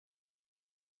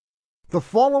The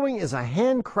following is a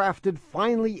handcrafted,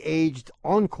 finely aged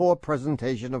encore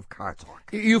presentation of Car Talk.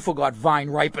 You forgot Vine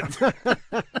ripened.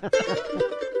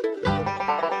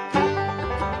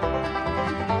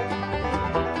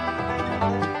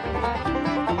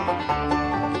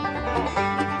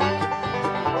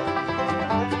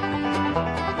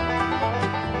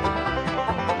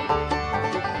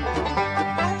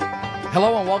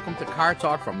 Hello and welcome to Car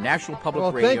Talk from National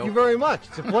Public Radio. Thank you very much.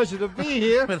 It's a pleasure to be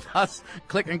here. With us,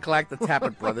 Click and Clack, the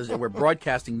Tappet Brothers, and we're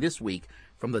broadcasting this week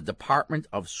from the Department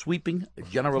of Sweeping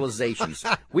Generalizations.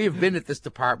 We have been at this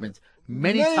department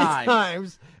many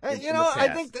times. And, I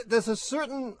think that there's a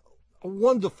certain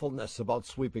wonderfulness about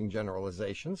sweeping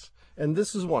generalizations, and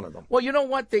this is one of them. Well, you know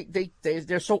what?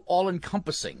 They're so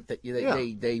all-encompassing that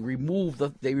they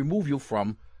remove you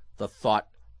from the thought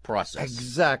process.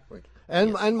 Exactly.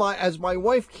 And as my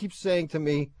wife keeps saying to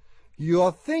me,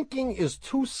 your thinking is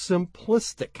too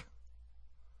simplistic.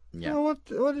 Yeah. You know,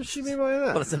 what does she mean by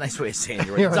that? Well, it's a nice way of saying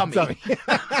you're a dummy.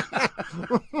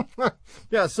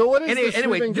 Yeah, so what is the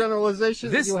sweeping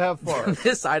generalization that you have for us?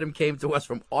 This item came to us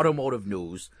from Automotive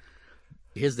News.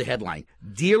 Here's the headline.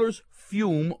 Dealers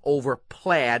fume over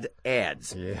plaid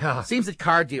ads. Yeah. Seems that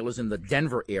car dealers in the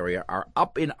Denver area are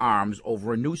up in arms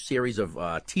over a new series of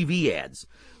TV ads.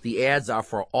 The ads are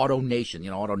for AutoNation.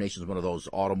 AutoNation is one of those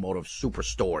automotive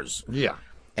superstores. Yeah.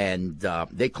 And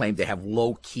they claim they have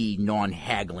low-key,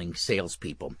 non-haggling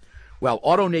salespeople. Well,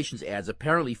 AutoNation's ads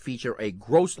apparently feature a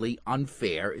grossly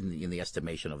unfair, in the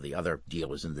estimation of the other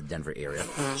dealers in the Denver area,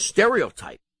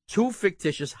 stereotype. Two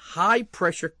fictitious,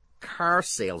 high-pressure car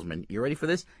salesmen, you ready for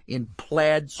this, in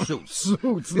plaid suits.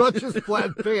 Suits, not just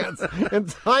plaid pants,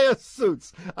 entire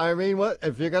suits. I mean, what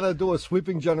if you're going to do a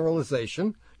sweeping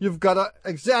generalization, you've got to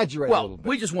exaggerate a little bit.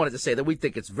 We just wanted to say that we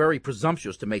think it's very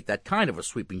presumptuous to make that kind of a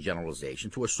sweeping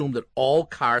generalization, to assume that all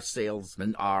car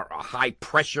salesmen are a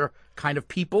high-pressure kind of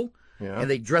people, and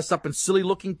they dress up in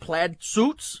silly-looking plaid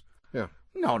suits. Yeah.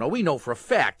 No, we know for a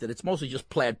fact that it's mostly just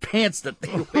plaid pants that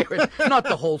they wear, not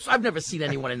the whole. I've never seen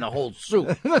anyone in the whole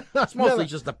suit. It's mostly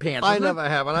just the pants. I never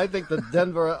have, and I think the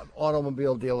Denver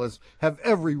automobile dealers have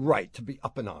every right to be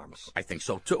up in arms. I think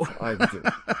so, too. I do.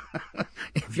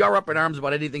 If you're up in arms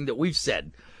about anything that we've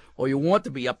said, or you want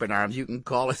to be up in arms, you can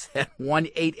call us at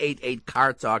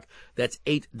 1-888-CAR-TALK. That's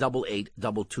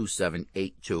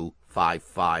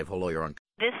 888-227-8255. Hello, you're on.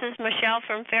 This is Michelle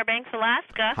from Fairbanks,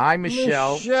 Alaska. Hi,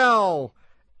 Michelle. Michelle,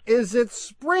 is it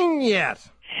spring yet? Is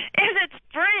it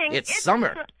spring? It's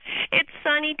summer. It's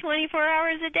sunny 24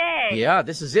 hours a day. Yeah,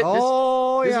 this is it.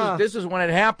 This is when it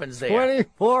happens there.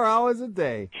 24 hours a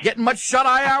day. Getting much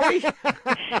shut-eye, are we?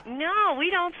 No,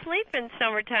 we don't sleep in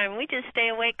summertime. We just stay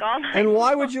awake all night. And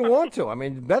why would you want to? I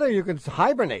mean, better you can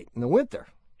hibernate in the winter.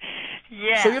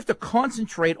 Yeah. So you have to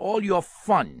concentrate all your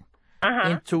fun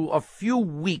into a few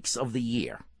weeks of the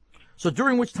year. So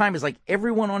during which time is like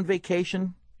everyone on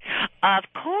vacation? Of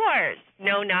course.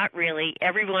 No, not really.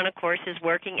 Everyone, of course, is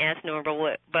working as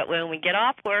normal. But when we get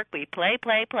off work, we play.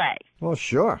 Well,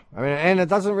 sure. I mean, and it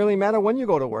doesn't really matter when you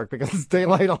go to work because it's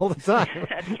daylight all the time.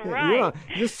 That's right.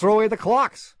 You just throw away the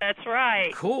clocks. That's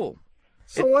right. Cool.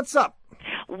 So what's up?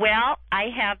 Well, I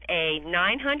have a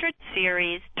 900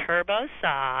 series turbo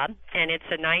Saab, and it's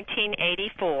a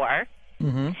 1984.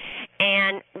 Mm-hmm.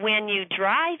 And when you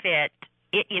drive it,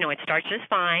 it starts just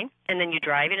fine, and then you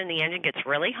drive it and the engine gets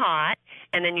really hot,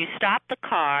 and then you stop the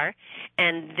car,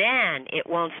 and then it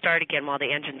won't start again while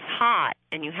the engine's hot,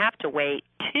 and you have to wait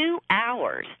 2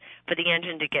 hours for the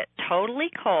engine to get totally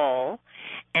cold,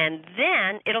 and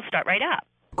then it'll start right up.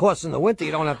 Of course, in the winter,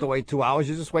 you don't have to wait 2 hours.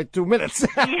 You just wait 2 minutes.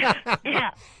 Yeah.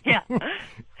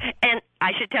 And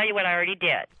I should tell you what I already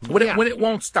did. When it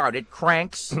won't start, it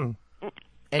cranks.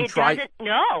 And It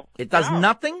does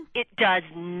nothing? It does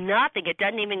nothing. It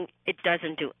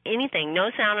doesn't do anything. No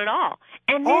sound at all.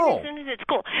 And then as soon as it's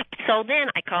cool. So then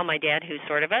I called my dad, who's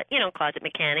sort of a, closet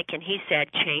mechanic, and he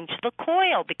said, change the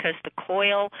coil because the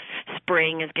coil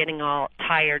spring is getting all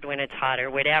tired when it's hot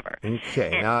or whatever.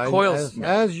 Okay. And now, coils,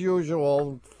 as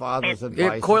usual, father's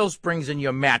advice. Coil springs in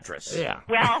your mattress. Yeah.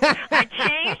 Well, I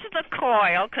changed the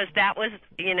coil because that was,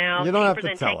 you don't have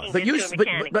to tell us. But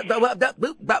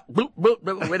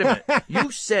wait a minute.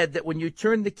 You said that when you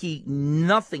turned the key,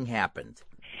 nothing happened.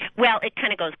 Well, it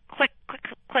kind of goes click, click,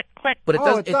 click, click. But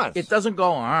it does. It doesn't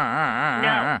go.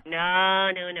 No.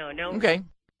 Okay.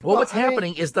 Well, what's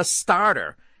happening is the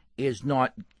starter is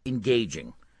not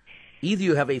engaging. Either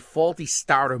you have a faulty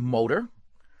starter motor,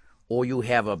 or you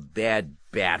have a bad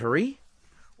battery,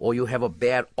 or you have a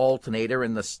bad alternator,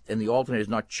 and the alternator is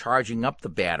not charging up the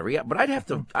battery. But I'd have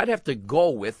to go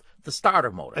with the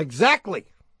starter motor. Exactly.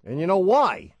 And you know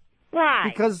why? Why?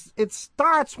 Because it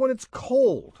starts when it's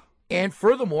cold. And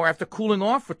furthermore, after cooling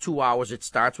off for 2 hours, it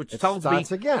starts, which tells me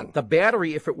again. The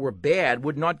battery, if it were bad,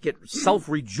 would not get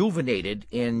self-rejuvenated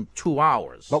in 2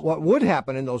 hours. But what would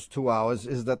happen in those 2 hours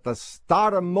is that the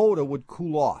starter motor would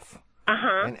cool off.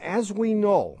 Uh-huh. And as we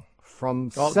know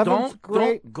from 7th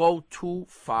grade... Don't go too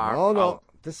far No. out.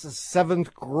 This is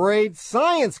 7th grade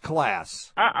science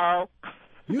class. Uh-oh.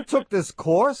 You took this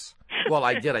course. Well,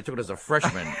 I did. I took it as a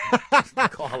freshman in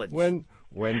college. When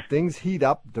things heat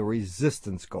up, the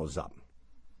resistance goes up.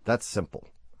 That's simple.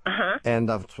 Uh-huh. And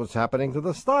that's what's happening to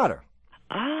the starter.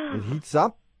 Oh. It heats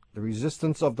up, the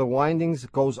resistance of the windings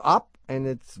goes up, and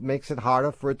it makes it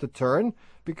harder for it to turn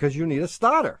because you need a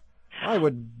starter. I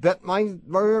would bet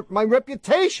my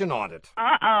reputation on it.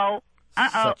 Uh-oh.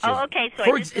 Uh-oh. Oh, okay.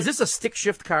 So is this a stick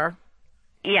shift car?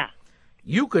 Yeah.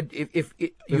 You could, if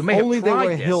you may only have tried there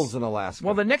were this. hills in Alaska.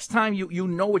 Well, the next time you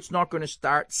know it's not going to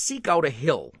start, seek out a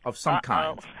hill of some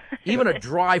kind, even a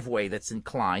driveway that's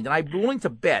inclined. And I'm willing to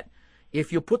bet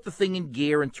if you put the thing in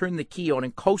gear and turn the key on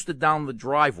and coast it down the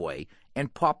driveway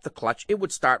and pop the clutch, it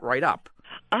would start right up.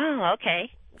 Oh, okay.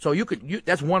 So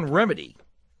that's one remedy.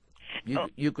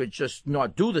 You could just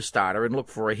not do the starter and look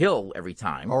for a hill every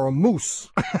time. Or a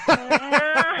moose.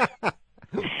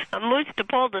 A moose to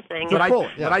pull the thing. But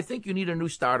I think you need a new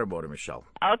starter motor, Michelle.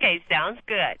 Okay, sounds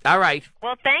good. All right.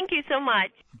 Well, thank you so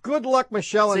much. Good luck,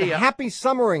 Michelle, and happy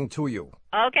summering to you.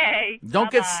 Okay. Don't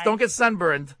get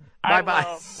sunburned.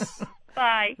 Bye-bye.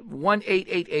 Bye.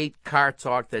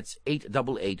 1-888-CAR-TALK. That's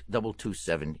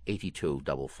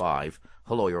 888-227-8255.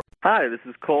 Hello, you're... Hi, this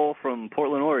is Cole from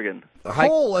Portland, Oregon.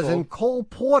 Cole, as in Cole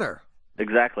Porter.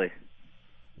 Exactly.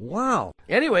 Wow.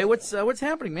 Anyway, what's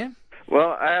happening, man?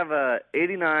 Well, I have a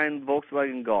 '89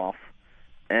 Volkswagen Golf,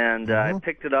 and I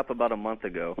picked it up about a month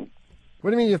ago.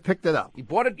 What do you mean you picked it up? You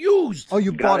bought it used. Oh,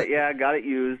 you bought it? Yeah, I got it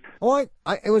used. Oh,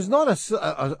 it was not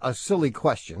a silly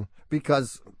question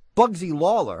because Bugsy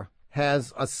Lawler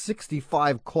has a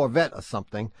 65 Corvette or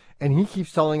something, and he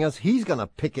keeps telling us he's going to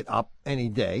pick it up any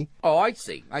day. Oh, I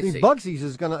see. See. Bugsy's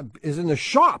is in the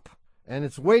shop, and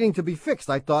it's waiting to be fixed.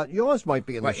 I thought yours might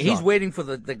be in the shop. He's waiting for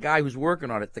the guy who's working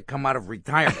on it to come out of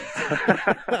retirement.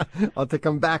 Or to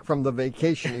come back from the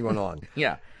vacation he went on.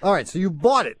 Yeah. All right, so you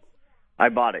bought it. I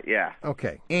bought it, yeah.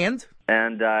 Okay. And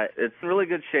it's in really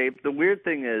good shape. The weird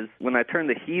thing is, when I turn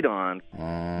the heat on,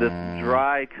 this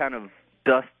dry kind of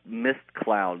dust mist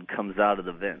cloud comes out of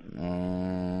the vent.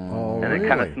 Oh, and it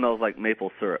kind of smells like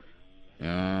maple syrup.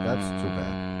 That's too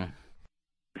bad.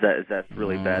 Is that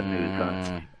really bad news,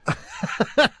 huh?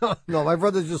 No, my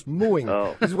brother's just mooing.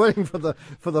 Oh. He's waiting for the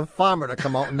farmer to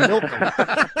come out and milk him.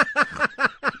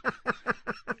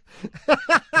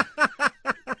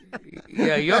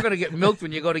 Yeah, you're going to get milked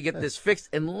when you go to get this fixed,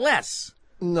 unless...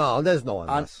 No, there's no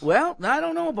unless. Well, I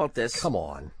don't know about this. Come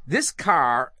on. This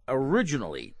car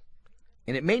originally,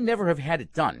 and it may never have had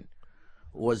it done,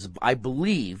 was, I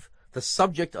believe, the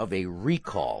subject of a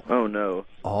recall. Oh, no.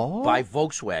 Oh? By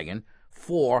Volkswagen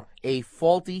for a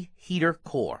faulty heater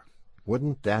core.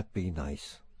 Wouldn't that be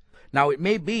nice? Now, it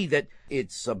may be that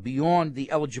it's beyond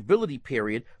the eligibility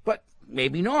period, but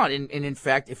maybe not. And in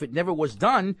fact, if it never was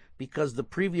done because the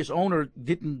previous owner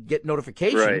didn't get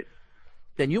notification, right,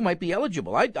 then you might be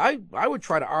eligible. I would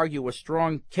try to argue a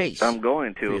strong case. I'm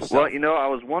going to. Well, I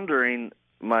was wondering,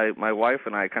 my wife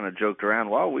and I kind of joked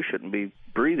around, well, we shouldn't be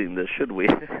breathing this, should we?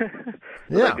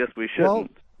 Yeah. I guess we shouldn't. Well,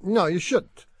 no, you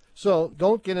shouldn't. So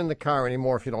don't get in the car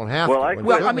anymore if you don't have to.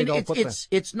 Well, I mean,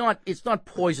 it's not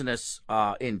poisonous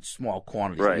in small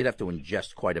quantities. Right. You'd have to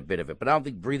ingest quite a bit of it, but I don't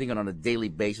think breathing it on a daily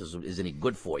basis is any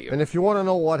good for you. And if you want to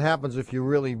know what happens if you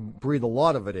really breathe a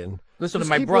lot of it in, listen to just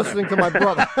my keep brother. listening to my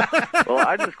brother. Well,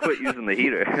 I just quit using the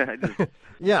heater.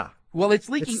 Yeah. Well, it's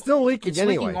leaking. It's still leaking It's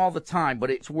anyway. leaking all the time,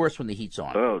 but it's worse when the heat's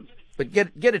on. Oh. But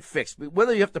get it fixed,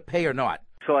 whether you have to pay or not.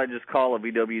 So I just call a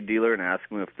VW dealer and ask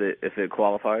them if it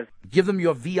qualifies? Give them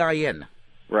your VIN.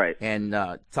 Right. And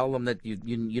tell them that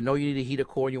you know you need a heater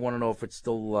core and you want to know if it's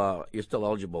still you're still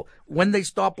eligible. When they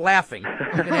stop laughing,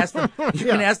 you can ask them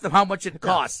can ask them how much it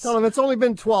costs. Tell them it's only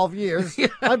been 12 years.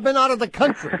 I've been out of the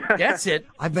country. That's it.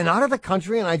 I've been out of the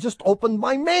country and I just opened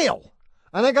my mail.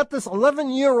 And I got this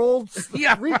 11-year-old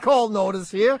recall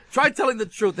notice here. Try telling the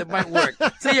truth. It might work.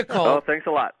 See you, Cole. Oh, thanks a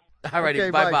lot. All righty.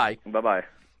 Okay, bye-bye. Bye-bye.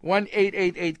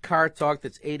 1-888-CAR-TALK.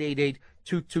 That's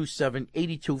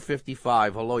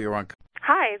 888-227-8255. Hello, you're on.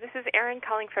 Hi, this is Erin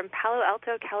calling from Palo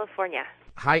Alto, California.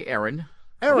 Hi, Erin.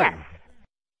 Erin. Yes.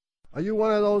 Are you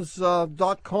one of those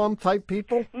 .com type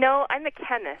people? No, I'm a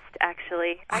chemist,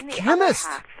 actually. I'm the chemist?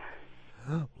 other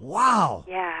half. Wow.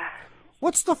 Yeah.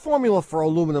 What's the formula for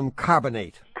aluminum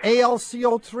carbonate?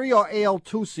 AlCO3 or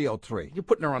Al2CO3? You're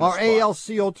putting her on the or spot.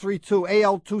 AlCO32,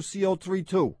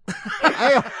 Al2CO32.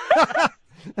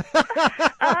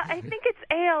 I think it's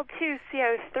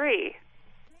Al2CO3.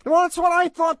 Well, that's what I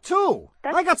thought, too.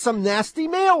 I got some nasty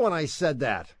mail when I said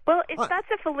that. Well, that's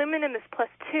if aluminum is +2.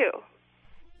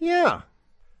 Yeah.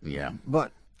 Yeah.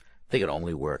 But I think it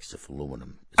only works if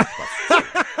aluminum is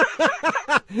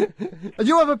 +2. do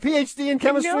you have a PhD in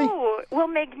chemistry? No. Well,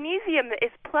 magnesium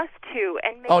is +2.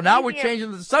 And Oh, now we're magnesium-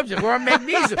 changing the subject. We're on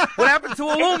magnesium. What happened to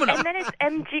aluminum? And then it's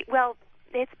Mg. Well,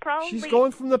 it's probably... She's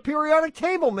going from the periodic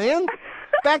table, man.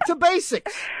 Back to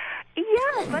basics.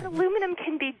 Yeah, but aluminum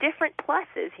can be different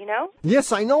pluses, you know?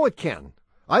 Yes, I know it can.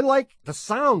 I like the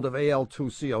sound of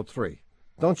Al2CO3.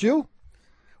 Don't you?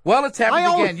 Well, it's happened I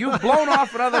always- again. You've blown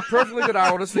off another perfectly good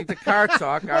hour listening to Car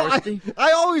Talk, Aristi.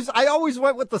 I always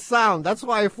went with the sound. That's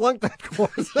why I flunked that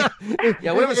course.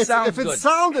 Yeah, whatever sounds if it good.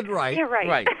 sounded right. You're right.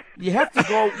 Right. You have to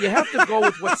go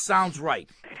with what sounds right.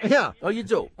 Yeah. Oh, you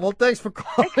do. Well, thanks for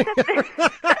calling.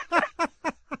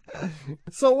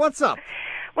 So what's up?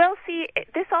 Well, see,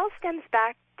 this all stems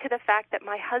back to the fact that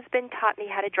my husband taught me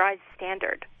how to drive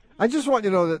standard. I just want you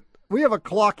to know that we have a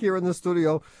clock here in the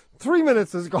studio. 3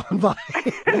 minutes has gone by.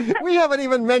 We haven't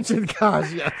even mentioned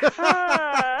cars yet. And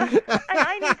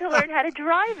I need to learn how to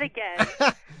drive again.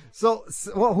 So,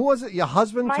 well, who was it? Your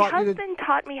husband My taught you to... husband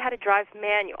taught me how to drive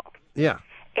manual. Yeah.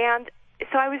 And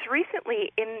so I was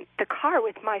recently in the car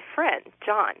with my friend,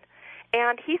 John,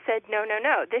 and he said, no,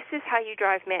 this is how you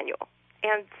drive manual.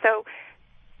 And so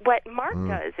what Mark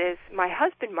does is, my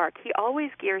husband, Mark, he always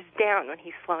gears down when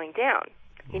he's slowing down,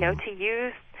 you know, to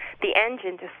use the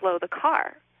engine to slow the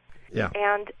car. Yeah.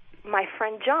 And my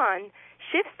friend John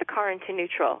shifts the car into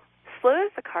neutral,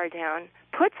 slows the car down,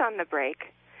 puts on the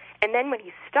brake, and then when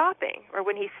he's stopping, or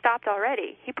when he's stopped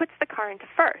already, he puts the car into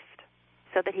first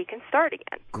so that he can start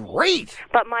again. Great.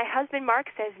 But my husband Mark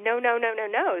says, no,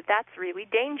 that's really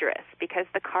dangerous because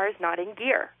the car's not in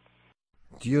gear.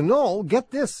 Do you know,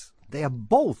 get this, they are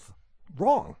both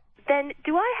wrong. Then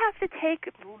do I have to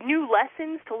take new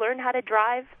lessons to learn how to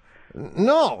drive?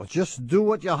 No, just do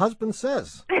what your husband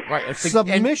says. Right. And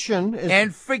Submission is...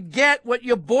 and forget what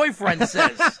your boyfriend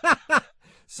says.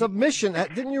 Submission,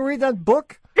 didn't you read that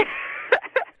book?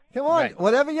 Come on, Right.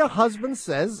 whatever your husband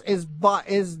says is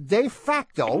de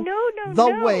facto No,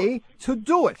 the way to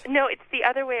do it. No, it's the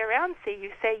other way around. So you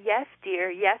say, yes, dear,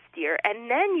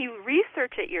 and then you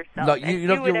research it yourself. No, and you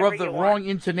do rub whatever the you wrong want.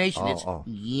 intonation. It's Oh.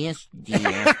 yes,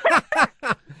 dear.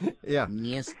 Yeah.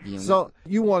 Yes, dear. So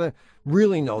you want to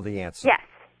really know the answer. Yes.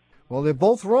 Well, they're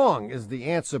both wrong is the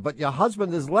answer, but your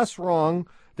husband is less wrong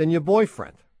than your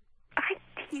boyfriend.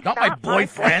 He's Not my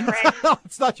boyfriend. No,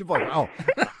 it's not your boyfriend. Oh,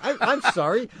 I'm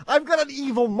sorry. I've got an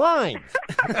evil mind.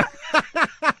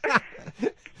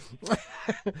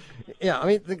 Yeah, I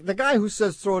mean, the guy who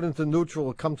says throw it into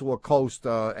neutral, come to a coast,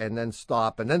 and then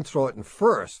stop, and then throw it in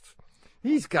first,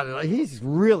 he's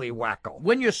really wacko.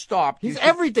 When you're stopped,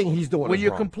 Everything he's doing when is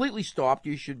you're wrong. completely stopped,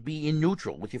 you should be in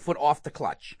neutral with your foot off the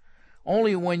clutch.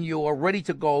 Only when you are ready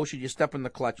to go should you step in the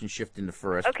clutch and shift into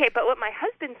first. Okay, but what my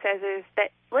husband says is that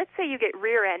let's say you get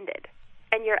rear-ended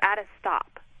and you're at a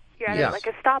stop. You're at Yes. like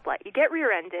a stoplight. You get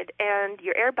rear-ended and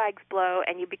your airbags blow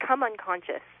and you become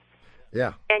unconscious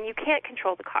Yeah. and you can't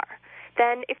control the car.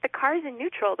 Then if the car's in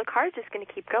neutral, the car's just going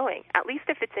to keep going. At least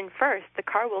if it's in first, the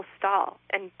car will stall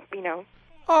and, you know.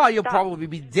 Oh, you'll probably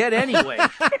be dead anyway.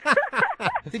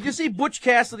 Did you see Butch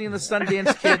Cassidy and the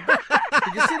Sundance Kid?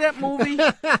 Did you see that movie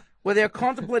where they're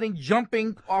contemplating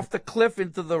jumping off the cliff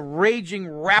into the raging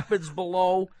rapids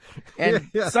below? And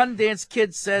Yeah. Sundance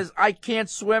Kid says, I can't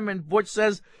swim. And Butch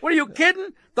says, what are you kidding?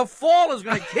 The fall is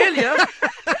going to kill you.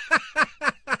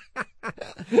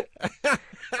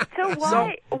 So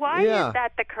why Yeah. is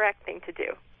that the correct thing to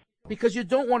do? Because you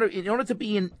don't want to, in order to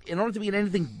be in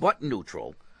anything but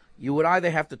neutral, you would either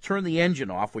have to turn the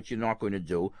engine off, which you're not going to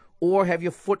do, or have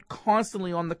your foot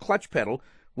constantly on the clutch pedal,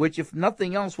 which, if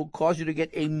nothing else, will cause you to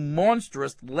get a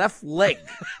monstrous left leg.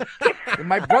 And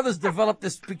my brother's developed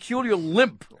this peculiar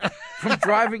limp from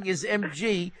driving his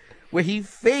MG, where he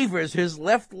favors his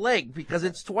left leg because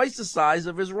it's twice the size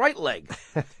of his right leg.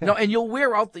 No, and you'll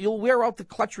wear out the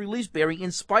clutch release bearing,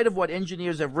 in spite of what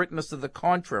engineers have written us to the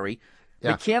contrary.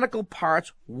 Yeah. Mechanical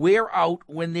parts wear out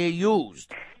when they're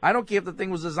used. I don't care if the thing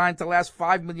was designed to last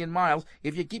 5 million miles.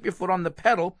 If you keep your foot on the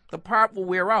pedal, the part will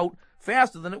wear out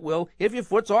faster than it will if your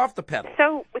foot's off the pedal.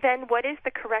 So then what is the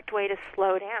correct way to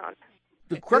slow down?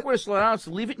 The correct way to slow down is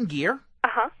to leave it in gear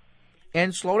Uh-huh.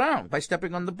 and slow down by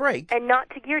stepping on the brake. And not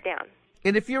to gear down.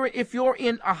 And if you're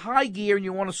in a high gear and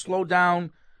you want to slow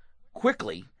down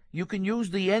quickly, you can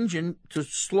use the engine to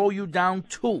slow you down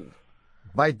too.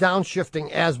 By downshifting,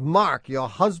 as Mark, your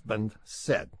husband,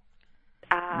 said.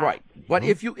 Right. But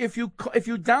if you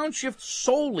downshift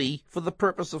solely for the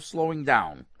purpose of slowing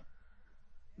down,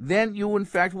 then you in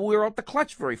fact will wear out the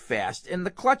clutch very fast, and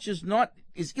the clutch is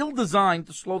ill-designed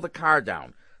to slow the car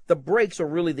down. The brakes are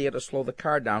really there to slow the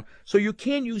car down. So you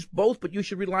can use both, but you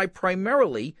should rely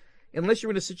primarily, unless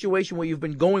you're in a situation where you've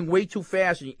been going way too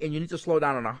fast and you need to slow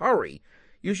down in a hurry,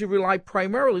 you should rely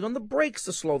primarily on the brakes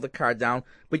to slow the car down,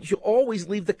 but you should always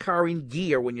leave the car in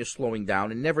gear when you're slowing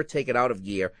down and never take it out of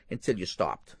gear until you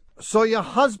stopped. So your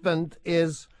husband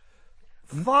is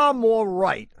far more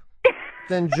right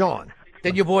than John.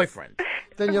 Than your boyfriend.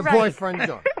 Than your Right. boyfriend,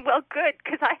 John. Well, good,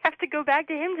 because I have to go back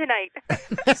to him tonight.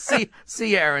 See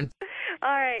you, Aaron. All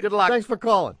right. Good luck. Thanks for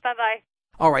calling. Bye-bye.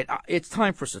 All right, it's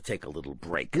time for us to take a little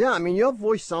break. Yeah, I mean, your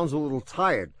voice sounds a little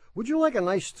tired. Would you like a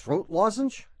nice throat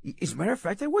lozenge? As a matter of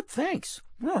fact, I would. Thanks.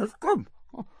 No, that's good.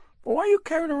 Well, why are you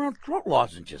carrying around throat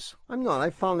lozenges? I'm not. I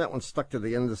found that one stuck to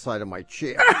the underside of my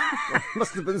chair.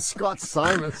 Must have been Scott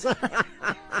Simons.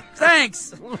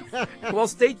 Thanks. Well,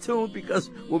 stay tuned because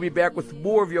we'll be back with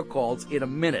more of your calls in a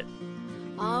minute.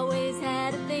 Always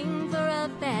had a thing for a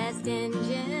fast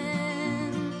engine,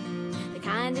 the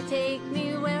kind to take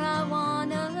me where I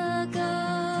wanna go.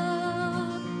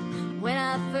 When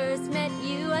I first met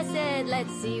you, I said,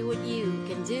 let's see what you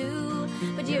can do,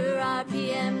 but your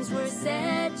RPMs were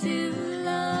set too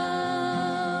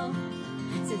low.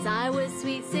 Since I was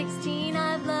sweet 16,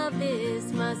 I've loved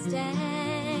this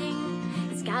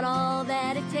Mustang. It's got all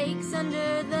that it takes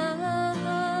under the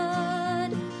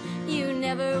hood. You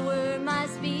never were my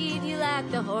speed, you lack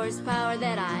the horsepower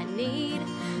that I need.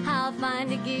 I'll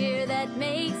find a gear that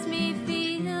makes me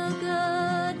feel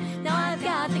good. Now I've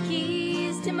got the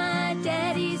keys to my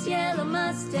daddy's yellow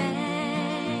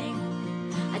Mustang,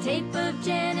 a tape of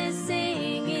Janis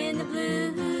singing the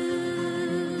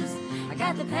blues. I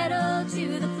got the pedal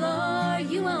to the floor,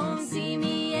 you won't see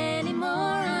me anymore.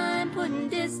 I'm putting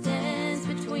distance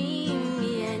between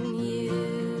me and you.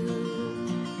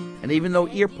 And even though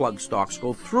earplug stocks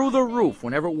go through the roof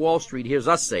whenever Wall Street hears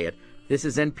us say it, this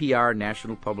is NPR,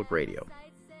 National Public Radio.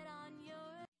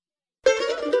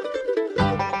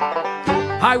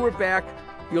 Hi, we're back.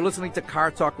 You're listening to Car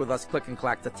Talk with us, Click and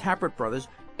Clack, the Tappert Brothers,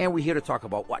 and we're here to talk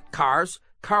about what? Cars,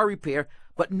 car repair,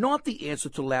 but not the answer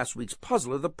to last week's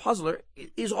puzzler. The puzzler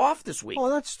is off this week. Oh,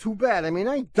 that's too bad. I mean,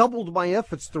 I doubled my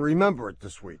efforts to remember it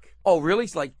this week. Oh, really?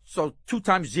 It's like, so 2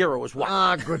 times 0 is what?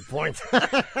 Ah, good point.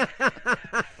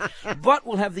 But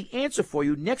we'll have the answer for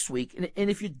you next week, and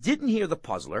if you didn't hear the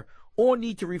puzzler or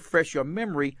need to refresh your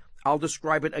memory, I'll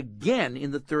describe it again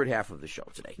in the third half of the show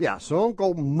today. Yeah, so don't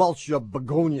go mulch your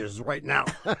begonias right now.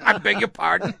 I beg your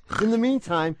pardon. In the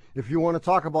meantime, if you want to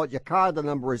talk about your car, the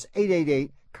number is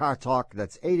 888-CAR-TALK.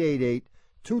 That's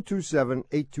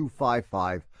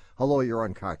 888-227-8255. Hello, you're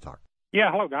on Car Talk. Yeah,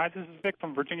 hello, guys. This is Vic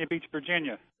from Virginia Beach,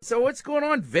 Virginia. So what's going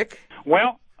on, Vic?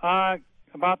 Well,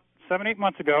 about 7-8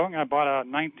 months ago, I bought a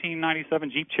 1997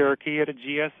 Jeep Cherokee at a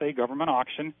GSA government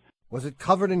auction. Was it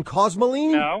covered in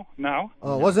cosmoline? No.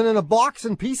 Wasn't it in a box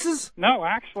in pieces? No,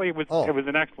 actually, it was Oh. It was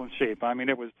in excellent shape. I mean,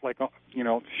 it was like,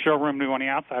 showroom new on the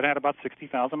outside. It had about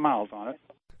 60,000 miles on it.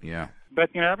 Yeah.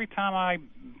 But, every time I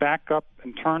back up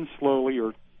and turn slowly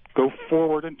or go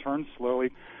forward and turn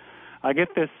slowly, I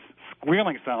get this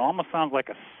squealing sound. It almost sounds like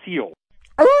a seal.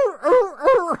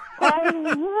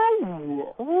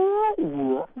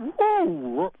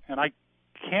 And I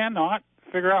cannot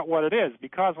figure out what it is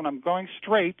because when I'm going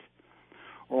straight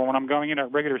or when I'm going in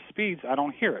at regular speeds, I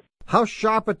don't hear it. How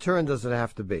sharp a turn does it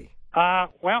have to be?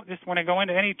 Well, just when I go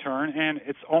into any turn, and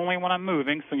it's only when I'm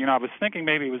moving. So, I was thinking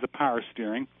maybe it was the power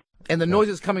steering. And the noise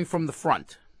is coming from the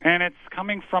front. And it's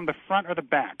coming from the front or the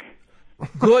back.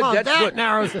 Good, Oh, that's that good.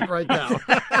 narrows it right down.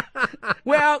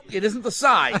 Well, it isn't the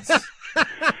sides. If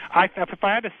I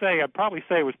had to say, I'd probably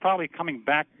say it was probably coming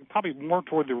back, probably more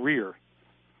toward the rear.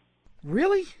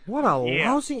 Really? What a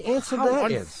Yeah. lousy answer How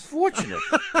that is. unfortunate.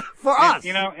 For us.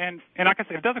 And like I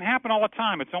said, it doesn't happen all the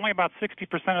time. It's only about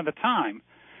 60% of the time.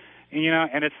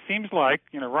 And it seems like,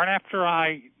 right after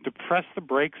I depress the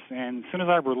brakes and as soon as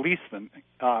I release them, it's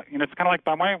kind of like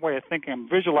by my way of thinking, I'm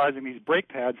visualizing these brake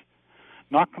pads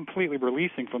not completely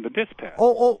releasing from the disc pad.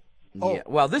 Oh. Yeah.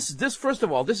 Well, this first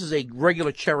of all, this is a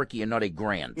regular Cherokee and not a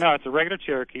Grand. No, it's a regular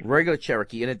Cherokee. Regular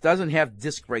Cherokee, and it doesn't have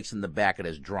disc brakes in the back. It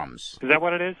has drums. Is that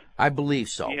what it is? I believe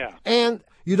so. Yeah. And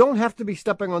you don't have to be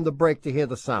stepping on the brake to hear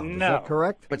the sound. No. Is that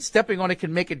correct? But stepping on it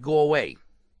can make it go away.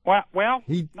 Well,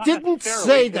 He not didn't necessarily.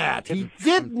 say that. He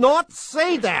did not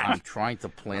say I'm that. trying to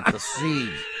plant the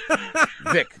seed.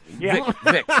 Vic, Yeah.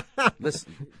 Vic,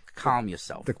 listen. calm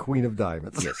yourself. The Queen of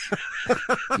Diamonds. Yes.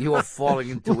 You are falling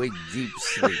into a deep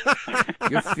sleep.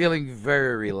 You're feeling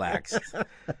very relaxed.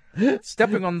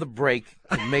 Stepping on the brake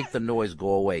can make the noise go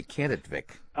away, can't it,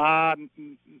 Vic?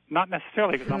 Not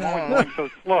necessarily, because I'm always going so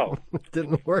slow.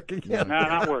 Didn't work again. No,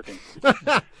 not working.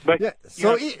 But Yeah.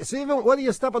 So even whether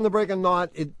you step on the brake or not,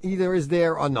 it either is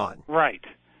there or not. right.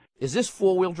 Is this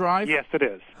four-wheel drive? Yes, it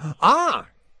is. Ah.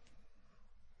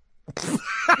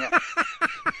 Yeah.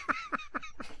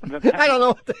 I don't know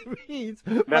what that means.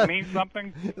 That means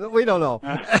something? We don't know.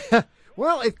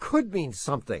 Well, it could mean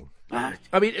something.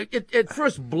 I mean, at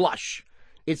first blush,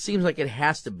 it seems like it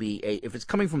has to be if it's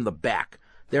coming from the back.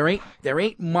 There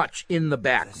ain't much in the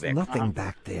back, There's Vic. nothing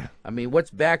back there. I mean, what's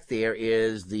back there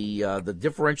is the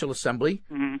differential assembly,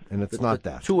 And it's not the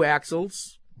that. two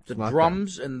axles, the not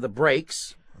drums and the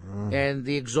brakes, and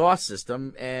the exhaust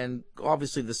system, and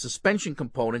obviously the suspension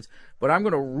components. But I'm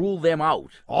going to rule them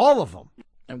out. All of them.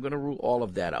 I'm going to rule all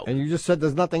of that out. And you just said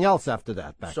there's nothing else after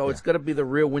that back So there. it's going to be the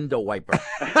rear window wiper.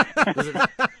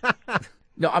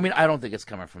 No, I mean, I don't think it's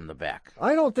coming from the back.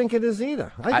 I don't think it is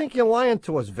either. I think you're lying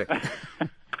to us, Vic.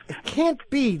 It can't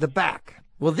be the back.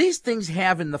 Well, these things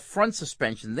have in the front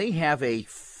suspension, they have a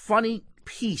funny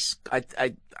piece. I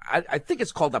think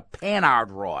it's called a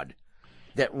Panhard rod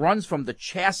that runs from the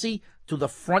chassis to the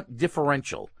front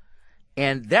differential.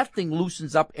 And that thing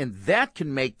loosens up, and that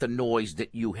can make the noise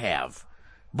that you have.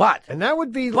 And that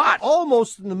would be But-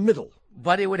 almost in the middle.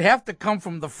 But it would have to come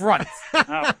from the front.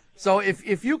 So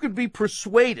if you could be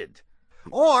persuaded.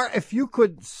 Or if you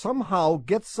could somehow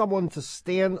get someone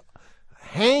to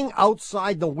hang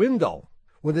outside the window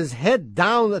with his head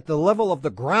down at the level of the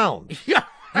ground. Yeah.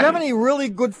 Do you have any really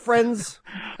good friends?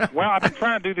 Well, I've been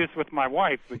trying to do this with my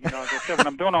wife, but, as I said, when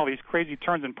I'm doing all these crazy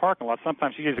turns in parking lots,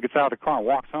 sometimes she just gets out of the car and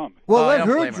walks home. Well, I let don't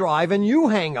her blame her. drive and you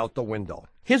hang out the window.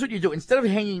 Here's what you do. Instead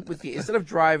of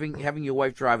driving, having your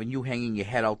wife drive and you hanging your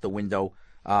head out the window,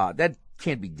 that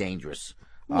can't be dangerous.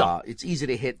 No. It's easy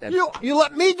to hit that. You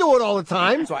let me do it all the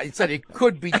time. So I said it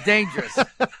could be dangerous.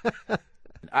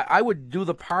 I would do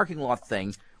the parking lot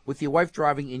thing with your wife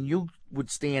driving, and you would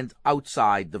stand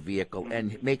outside the vehicle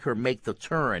and make her make the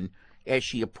turn as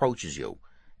she approaches you.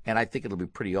 And I think it'll be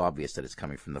pretty obvious that it's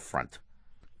coming from the front.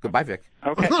 Goodbye, Vic.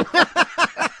 Okay.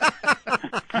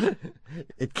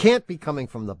 It can't be coming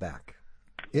from the back.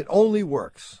 It only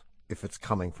works if it's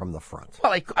coming from the front.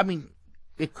 Well, I mean,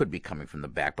 it could be coming from the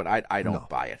back, but I don't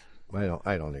buy it.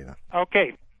 I don't either.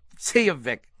 Okay. See you,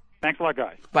 Vic. Thanks a lot,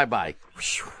 guys. Bye-bye.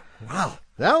 Wow,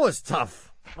 that was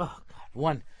tough. Oh,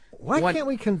 God. Why can't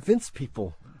we convince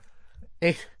people?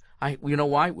 You know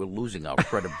why? We're losing our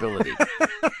credibility.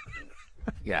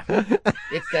 Yeah.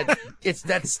 It's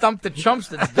that Stump the Chumps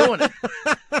that's doing it.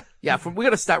 Yeah, we got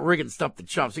to start rigging Stump the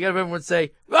Chumps. We got to have everyone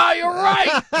say, "Oh, you're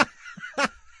right.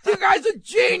 You guys are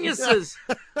geniuses."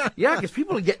 Yeah, because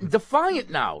people are getting defiant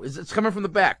now. It's coming from the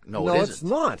back. No, it isn't. It's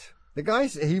not. The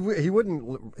guys, he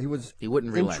wouldn't. He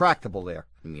wouldn't relent. intractable there.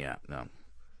 Yeah, no.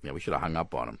 Yeah, we should have hung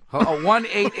up on him.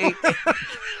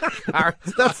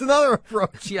 1-888. That's another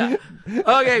approach. Yeah.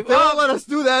 Okay. They don't let us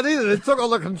do that either. They took all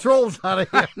the controls out of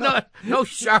here. No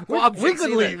sharp objects. We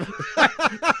could either. leave.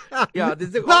 Yeah.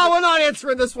 No, we're not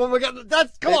answering this one.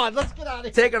 Come on, let's get out of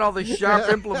here. Taking all the sharp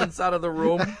implements out of the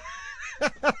room.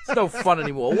 It's no fun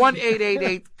anymore.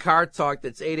 1-888-CAR TALK.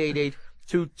 That's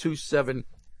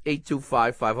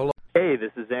 888-227-8255. Hello. Hey,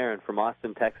 this is Aaron from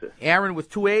Austin, Texas. Aaron with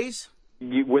 2 A's?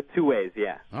 With 2 A's,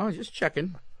 yeah. Oh, just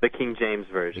checking. The King James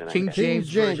version. The King I guess. James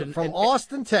version. from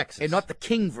Austin, Texas. And not the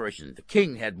King version. The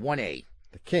King had 1 A.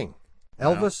 The King.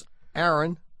 Elvis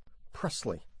Aaron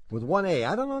Presley with 1 A.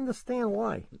 I don't understand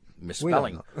why.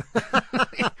 Misspelling.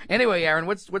 Anyway, Aaron,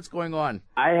 what's going on?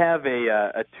 I have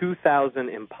a 2000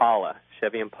 Impala,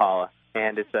 Chevy Impala,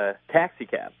 and it's a taxi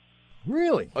cab.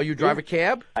 Really? Oh, you drive a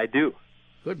cab? I do.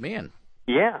 Good man.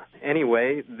 Yeah.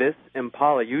 Anyway, this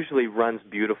Impala usually runs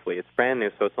beautifully. It's brand new,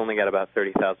 so it's only got about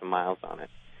 30,000 miles on it.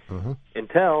 Mm-hmm.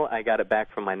 Until I got it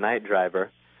back from my night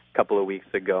driver a couple of weeks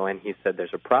ago, and he said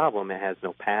there's a problem. It has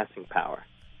no passing power.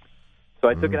 So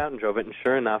I took it out and drove it, and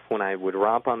sure enough, when I would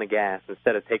romp on the gas,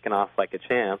 instead of taking off like a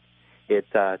champ, it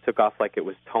took off like it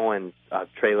was towing a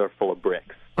trailer full of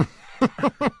bricks.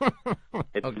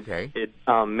 Okay. It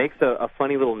makes a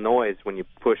funny little noise when you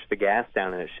push the gas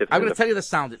down and it shifts. I'm going to tell you the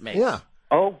sound it makes. Yeah.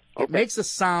 Oh, okay. It makes a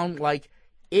sound like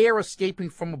air escaping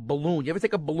from a balloon. You ever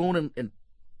take a balloon and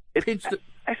pinch the...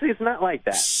 Actually, it's not like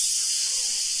that.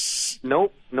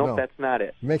 Nope, No. that's not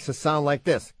it. It makes a sound like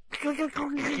this.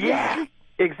 Yeah,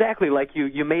 exactly. Like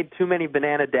you made too many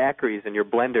banana daiquiris and your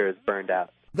blender is burned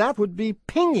out. That would be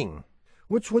pinging,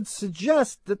 which would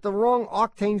suggest that the wrong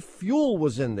octane fuel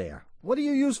was in there. What do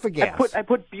you use for gas? I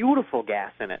put beautiful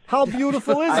gas in it. How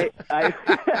beautiful is it?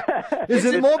 Is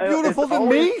it more beautiful than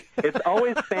me? It's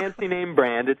always fancy name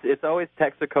brand. It's always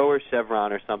Texaco or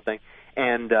Chevron or something.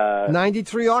 And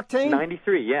 93 octane?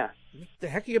 93, yeah. What the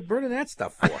heck are you burning that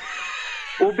stuff for?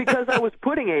 Well, because I was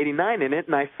putting 89 in it,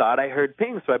 and I thought I heard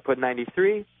ping, so I put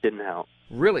 93. Didn't help.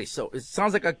 Really? So it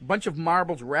sounds like a bunch of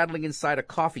marbles rattling inside a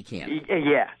coffee can.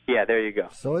 Yeah, there you go.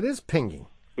 So it is pinging.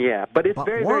 Yeah, but it's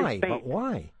very why? faint. But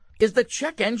why? Is the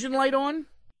check engine light on?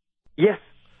 Yes.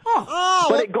 Oh,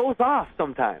 but it goes off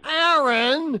sometimes.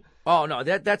 Aaron! Oh, no,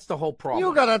 that's the whole problem.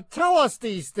 You gotta tell us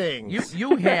these things.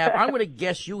 You have, I'm going to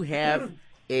guess you have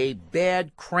a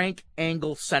bad crank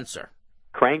angle sensor.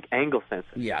 Crank angle sensor.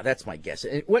 Yeah, that's my guess.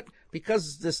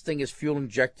 Because this thing is fuel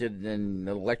injected and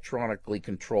electronically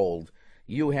controlled,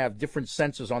 you have different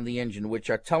sensors on the engine which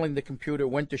are telling the computer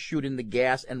when to shoot in the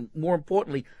gas and, more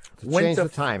importantly, when change to the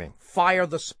timing. Fire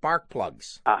the spark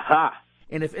plugs. Aha.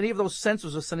 And if any of those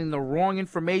sensors are sending the wrong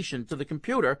information to the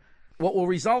computer, what will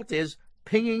result is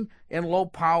pinging and low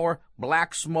power,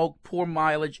 black smoke, poor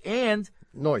mileage, and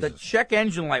noises. The check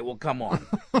engine light will come on.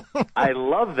 I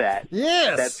love that.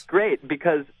 Yes. That's great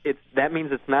because that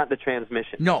means it's not the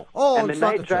transmission. No. Oh, and the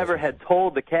night driver had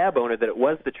told the cab owner that it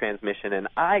was the transmission, and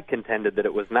I contended that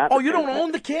it was not. Oh, you don't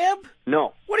own the cab?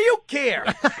 No. What do you care?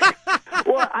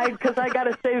 Well, because I got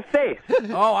to save face.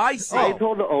 Oh, I see. I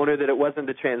told the owner that it wasn't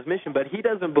the transmission, but he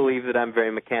doesn't believe that I'm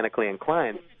very mechanically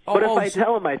inclined. But if I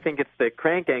tell him I think it's the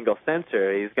crank angle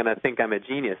sensor, he's going to think I'm a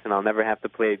genius, and I'll never have to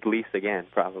play lease again,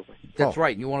 probably. That's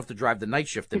right. You won't have to drive the night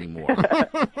shift anymore.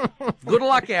 Good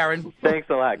luck, Aaron. Thanks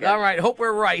a lot, guys. All right. Hope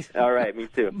we're right. All right. Me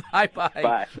too. Bye-bye.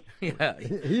 Bye. Yeah.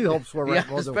 He hopes we're right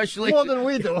more than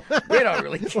we do. We don't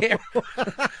really care.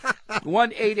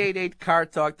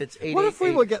 1-888-CAR-TALK. That's 888. What if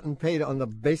we were getting paid on the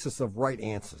basis of right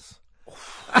answers?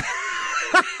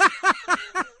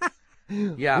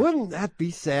 Yeah. Wouldn't that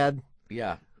be sad?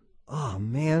 Yeah. Oh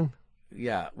man.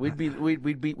 Yeah,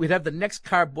 we'd have the next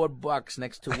cardboard box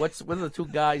next to what are the two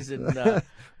guys in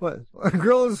what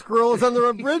grilling squirrels under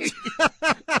a bridge?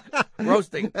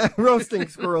 Roasting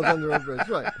squirrels under a bridge,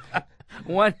 right.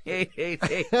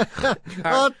 1-888.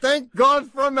 Oh, thank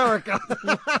God for America.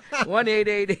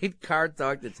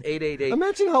 1-888-CAR-TALK. That's 888.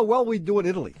 Imagine how well we do in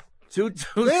Italy.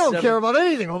 227. They don't care about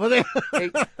anything over there.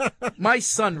 Hey, my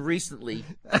son recently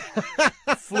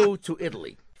flew to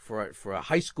Italy for a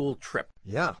high school trip.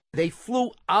 Yeah. They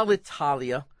flew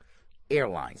Alitalia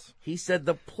Airlines. He said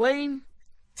the plane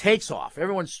takes off.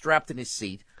 Everyone's strapped in his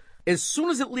seat. As soon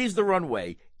as it leaves the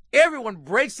runway, everyone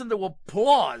breaks into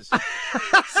applause.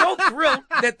 So thrilled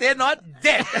that they're not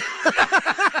dead.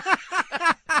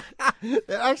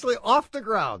 They're actually off the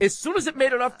ground. As soon as it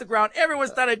made it off the ground, everyone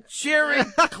started cheering,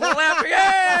 clapping.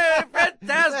 Hey,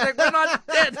 fantastic, we're not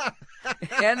dead.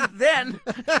 And then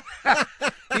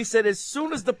he said as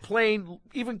soon as the plane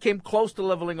even came close to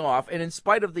leveling off, and in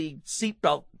spite of the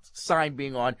seatbelt sign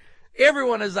being on,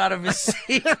 everyone is out of his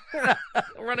seat,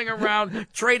 running around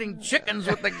trading chickens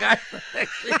with the guy.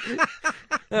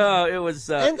 Oh, it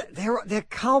was. And they're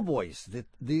cowboys.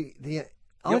 They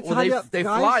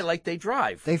fly like they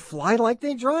drive. They fly like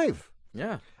they drive.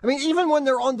 Yeah. I mean, even when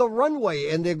they're on the runway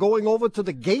and they're going over to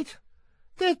the gate,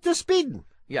 they're speeding.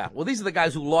 Yeah, well, these are the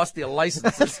guys who lost their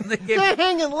licenses. They're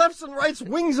hanging lefts and rights,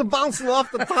 wings are bouncing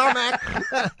off the tarmac.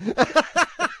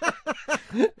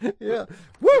 Yeah.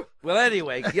 Woo! Well,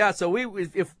 anyway, yeah, so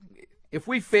if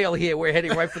we fail here, we're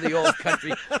heading right for the old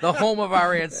country, the home of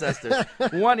our ancestors.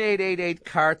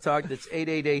 1-888-CAR-TALK. That's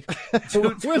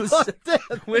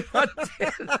 888-227. We're not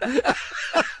dead.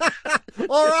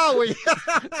 Or are we?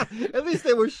 At least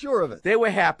they were sure of it. They were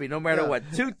happy no matter what.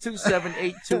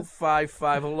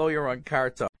 227-8255. Hello, you're on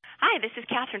Car Talk. Hi, this is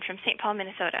Catherine from St. Paul,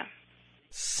 Minnesota.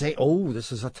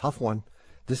 This is a tough one.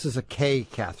 This is a K,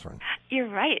 Catherine. You're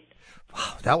right.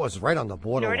 Wow, that was right on the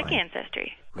borderline. Nordic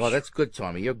ancestry. Well, that's good,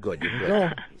 Tommy. You're good. You're good.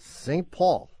 No, St.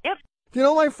 Paul. Yep. Do you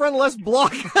know my friend Les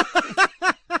Block?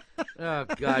 Oh,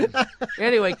 God.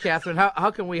 Anyway, Catherine,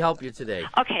 how can we help you today?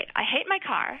 Okay, I hate my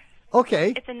car.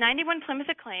 Okay. It's a 91 Plymouth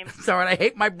Acclaim. It's all right. I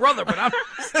hate my brother, but I'm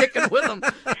sticking with him.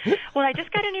 Well, I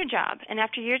just got a new job, and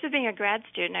after years of being a grad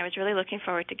student, I was really looking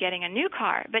forward to getting a new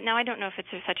car, but now I don't know if it's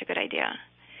such a good idea.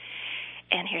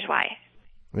 And here's why.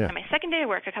 Yeah. On my second day of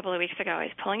work a couple of weeks ago, I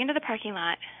was pulling into the parking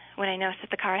lot when I noticed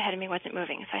that the car ahead of me wasn't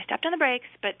moving. So I stepped on the brakes,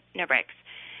 but no brakes.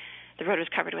 The road was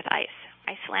covered with ice.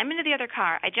 I slam into the other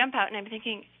car. I jump out, and I'm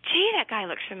thinking, gee, that guy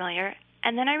looks familiar.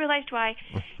 And then I realized why.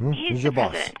 He's your the boss.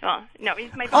 president. Well, no,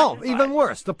 he's my boss. Oh, even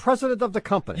worse, the president of the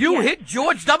company. You hit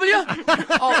George W.?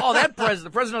 Oh, that president, the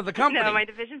president of the company. No, my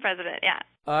division president, yeah.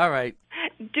 All right.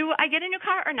 do I get a new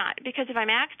car or not? Because if I'm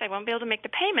axed, I won't be able to make the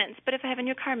payments. But if I have a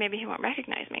new car, maybe he won't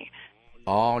recognize me.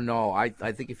 Oh, no. I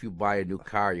think if you buy a new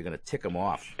car, you're going to tick him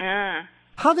off.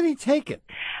 How did he take it?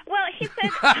 Well, he said...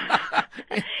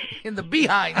 In the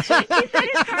behind. He said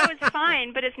his car was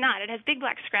fine, but it's not. It has big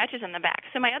black scratches on the back.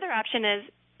 So my other option is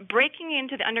breaking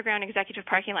into the underground executive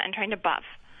parking lot and trying to buff.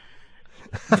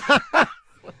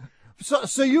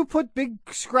 So you put big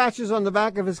scratches on the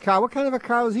back of his car. What kind of a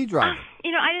car was he driving?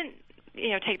 I didn't,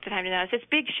 take the time to notice. It's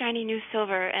big, shiny, new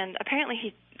silver, and apparently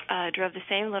he drove the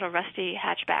same little rusty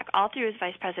hatchback all through his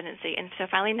vice presidency. And so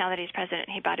finally, now that he's president,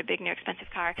 he bought a big, new, expensive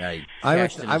car.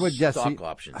 I would guess stock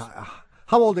options.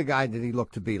 How old a guy did he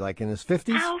look to be? Like in his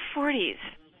 50s? Oh, 40s.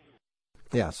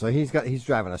 Yeah, so he's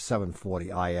driving a 740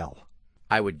 IL.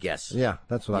 I would guess. Yeah,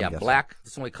 that's what I'm guessing. Yeah, black.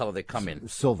 That's the only color they come in.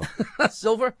 Silver.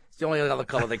 Silver? It's the only other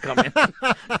color they come in.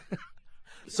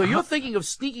 So you're thinking of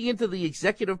sneaking into the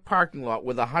executive parking lot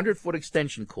with a 100-foot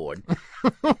extension cord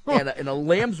and a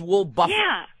lamb's wool buffer.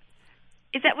 Yeah.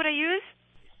 Is that what I use?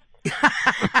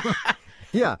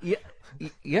 Yeah.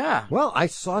 Yeah. Well, I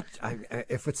saw,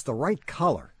 if it's the right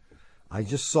color, I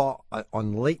just saw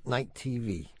on late night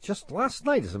TV, just last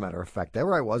night, as a matter of fact,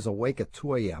 there I was awake at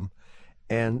 2 a.m.,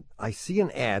 and I see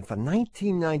an ad for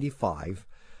 $19.95,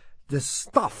 this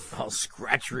stuff. Oh,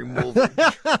 scratch removal.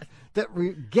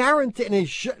 That guarantee, and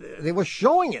they were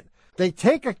showing it. They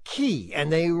take a key and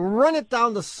they run it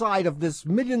down the side of this $1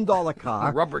 million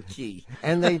car. Rubber key.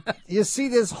 And you see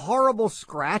this horrible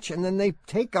scratch, and then they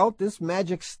take out this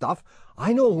magic stuff.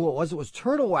 I know who it was. It was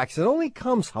Turtle Wax. It only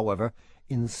comes, however,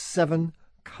 in 7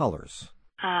 colors.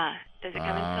 Does it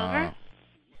come in silver?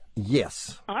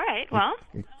 Yes. All right, well.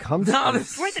 It comes in silver.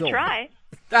 It's worth a try.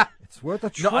 It's worth a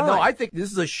try. No, I think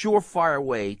this is a surefire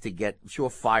way to get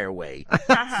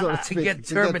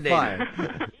terminated.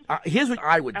 Here's what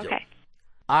I would do. Okay.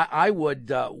 I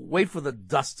would wait for the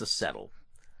dust to settle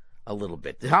a little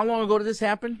bit. How long ago did this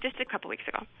happen? Just a couple weeks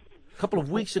ago. A couple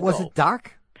of weeks ago. Was it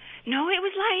dark? No, it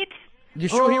was light. You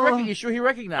sure he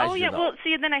recognized you? Yeah. Though? Well,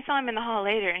 see, then I saw him in the hall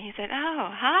later, and he said, "Oh,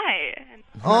 hi."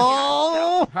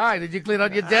 Oh, hi! Did you clean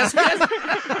out your desk yet?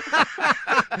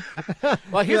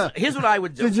 Well, here's what I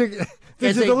would do. Did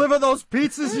you deliver those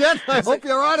pizzas yet? I hope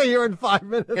you're out of here in 5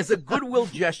 minutes. As a goodwill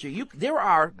gesture, there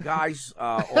are guys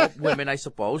or women, I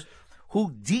suppose,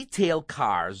 who detail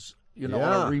cars. On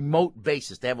a remote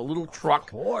basis. They have a little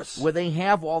truck where they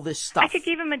have all this stuff. I could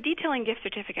give him a detailing gift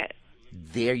certificate.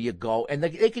 There you go. And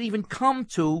they could even come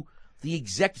to the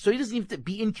executive, so he doesn't even have to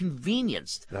be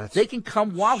inconvenienced. They can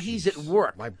come while he's at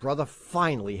work. My brother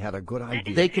finally had a good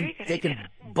idea. They can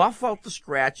buff out the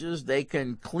scratches. They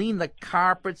can clean the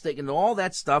carpets. They can do all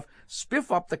that stuff,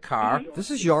 spiff up the car. This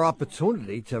is your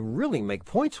opportunity to really make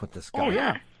points with this guy. Oh,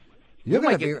 yeah. You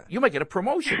might get a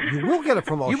promotion. You will get a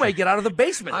promotion. You might get out of the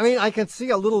basement. I mean, I can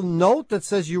see a little note that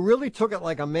says you really took it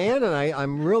like a man, and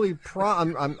I'm really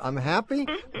proud. I'm happy,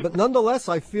 but nonetheless,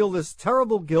 I feel this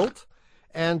terrible guilt.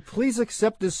 And please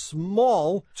accept this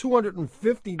small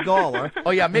 $250.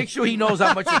 Oh yeah, make sure he knows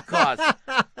how much it costs.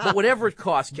 But whatever it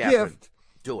costs, Catherine,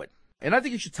 do it. And I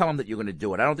think you should tell him that you're going to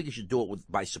do it. I don't think you should do it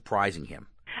by surprising him.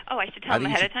 Oh, I should tell him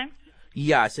ahead of time?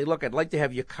 Yeah, say, look, I'd like to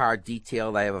have your car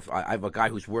detailed. I have a guy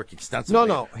who's worked extensively.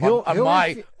 No,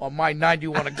 on my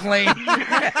 91 Acclaim.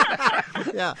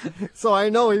 Yeah, so I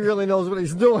know he really knows what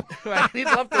he's doing. He'd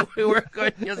love to work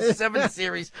on your 7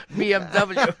 Series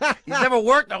BMW. He's never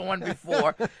worked on one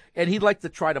before, and he'd like to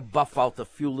try to buff out the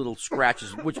few little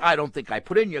scratches, which I don't think I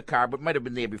put in your car, but might have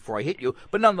been there before I hit you.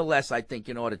 But nonetheless, I think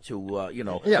in order to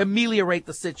ameliorate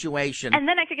the situation, and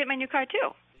then I could get my new car too.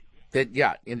 And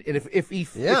if he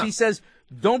says,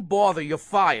 don't bother, you're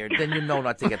fired, then you know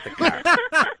not to get the car.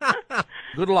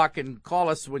 Good luck, and call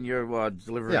us when you're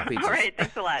delivering pizzas. All right,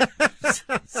 thanks a lot.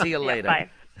 See you later. Bye.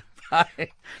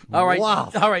 Bye. All right.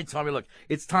 Wow. All right, Tommy, look,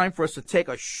 it's time for us to take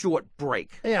a short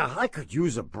break. Yeah, I could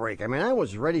use a break. I mean, I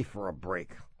was ready for a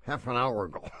break half an hour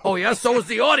ago. Oh, yeah, so was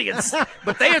the audience,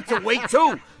 but they had to wait,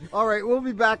 too. All right, we'll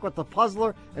be back with the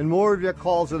Puzzler and more of your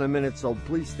calls in a minute, so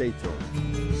please stay tuned.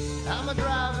 I'm a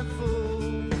driving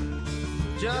fool,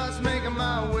 just making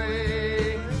my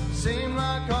way. Seem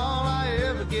like all I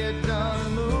ever get done is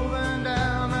moving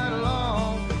down that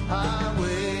long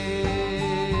highway.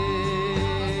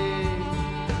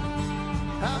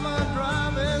 I'm a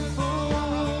driving fool.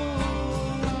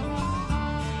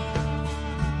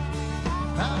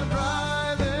 I'm a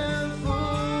driving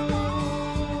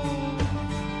fool.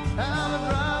 I'm a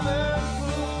driving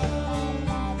fool.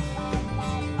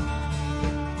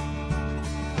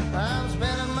 I'm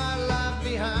spending my life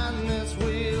behind this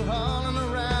wheel,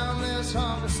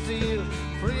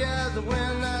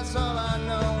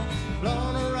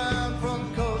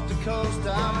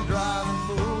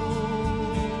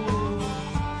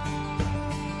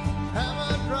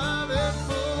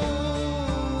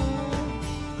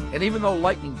 And even though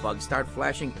lightning bugs start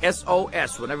flashing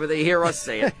SOS whenever they hear us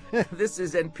say it, this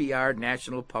is NPR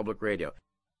National Public Radio.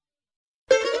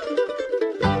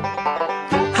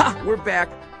 Ha! We're back.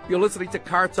 You're listening to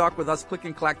Car Talk with us, Click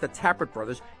and Clack, the Tappert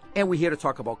Brothers, and we're here to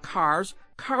talk about cars,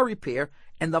 car repair,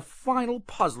 and the final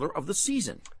puzzler of the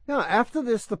season. Yeah, after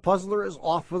this, the puzzler is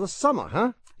off for the summer,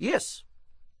 huh? Yes.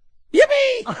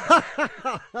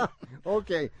 Yippee!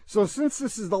 Okay, so since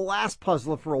this is the last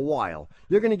puzzler for a while,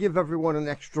 you're going to give everyone an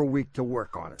extra week to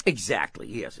work on it. Exactly,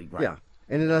 yes. Right. Yeah,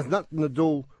 and it has nothing to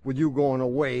do with you going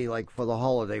away, like, for the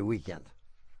holiday weekend.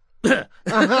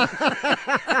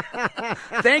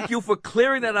 Thank you for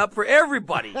clearing that up for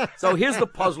everybody. So here's the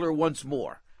puzzler once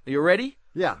more. Are you ready?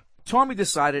 Yeah. Tommy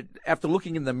decided, after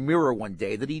looking in the mirror one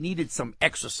day, that he needed some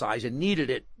exercise and needed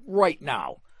it right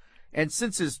now. And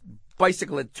since his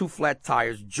bicycle had 2 flat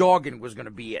tires, jogging was going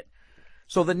to be it.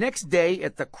 So the next day,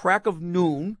 at the crack of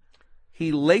noon,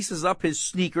 he laces up his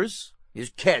sneakers,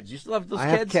 his Keds. You still have those Keds? I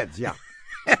have Keds, yeah.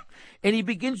 And he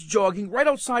begins jogging right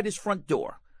outside his front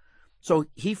door. So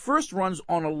he first runs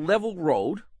on a level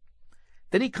road.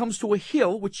 Then he comes to a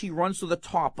hill, which he runs to the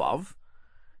top of.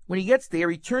 When he gets there,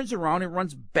 he turns around and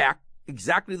runs back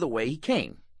exactly the way he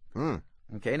came.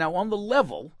 Okay, now on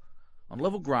level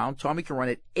ground, Tommy can run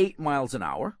at 8 miles an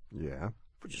hour. Yeah.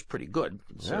 Which is pretty good,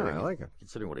 considering, I like it.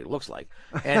 Considering what he looks like.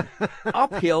 And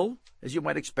uphill, as you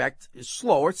might expect, is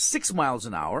slower, 6 miles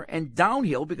an hour. And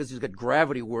downhill, because he's got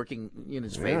gravity working in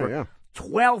his favor,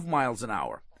 12 miles an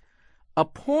hour.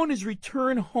 Upon his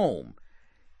return home,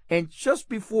 and just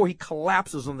before he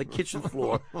collapses on the kitchen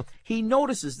floor, he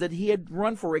notices that he had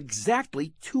run for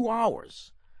exactly 2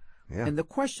 hours. Yeah. And the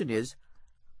question is,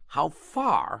 how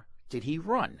far did he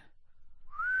run?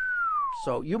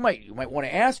 So you might want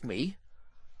to ask me,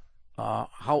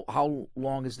 how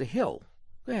long is the hill?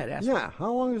 Go ahead, ask me. Yeah,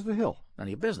 how long is the hill? None of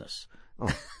your business.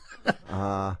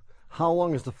 Oh. How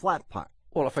long is the flat part?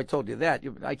 Well, if I told you that,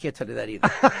 I can't tell you that either.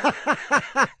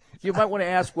 You might want to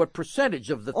ask what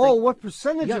percentage of the thing. Oh, what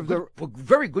percentage of the...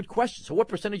 Very good question. So what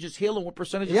percentage is hill and what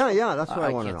percentage is... Yeah, that's what I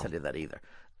want to know. I can't tell you that either.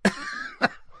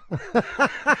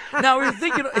 Now,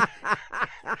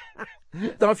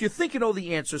 if you think you know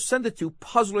the answer, send it to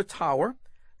Puzzler Tower,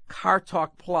 Car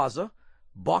Talk Plaza,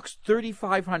 Box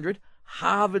 3500,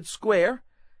 Harvard Square,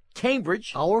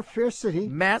 Cambridge, our fair city,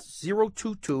 Mass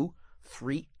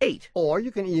 02238. Or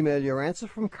you can email your answer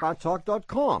from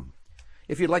cartalk.com.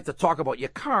 If you'd like to talk about your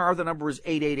car, the number is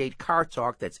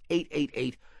 888-CAR-TALK. That's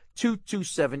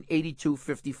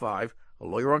 888-227-8255.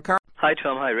 Hello, you're on Car. Hi,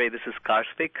 Tom. Hi, Ray. This is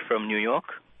Karthik from New York.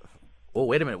 Oh,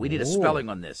 wait a minute. We need a spelling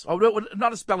on this. Oh, no,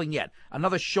 not a spelling yet.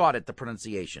 Another shot at the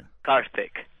pronunciation.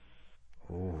 Karthik.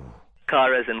 Oh.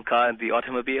 Car as in car, the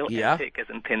automobile, yeah. And thick as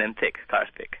in thin and thick.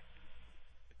 Karthik.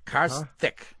 Car's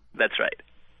thick. That's right.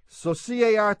 So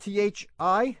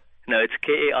C-A-R-T-H-I? No, it's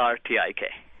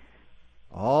K-A-R-T-I-K.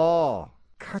 Oh,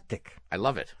 Karthik. I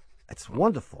love it. It's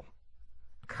wonderful.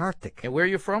 Karthik. And where are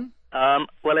you from?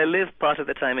 Well, I live part of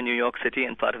the time in New York City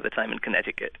and part of the time in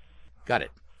Connecticut. Got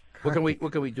it. What can we do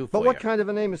for you? But what kind of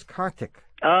a name is Karthik?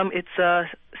 It's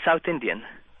South Indian.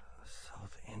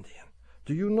 South Indian.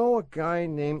 Do you know a guy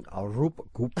named Arup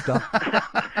Gupta?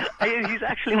 He's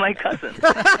actually my cousin.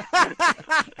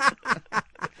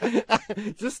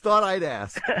 Just thought I'd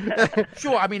ask.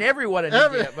 Sure, I mean, everyone in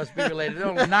India must be related. There are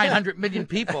only 900 million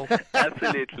people.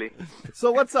 Absolutely.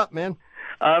 So what's up, man?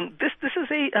 This is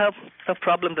a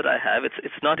problem that I have.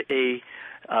 It's not a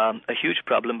huge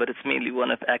problem, but it's mainly one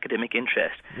of academic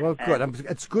interest. Well, good.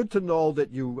 It's good to know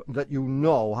that you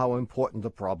know how important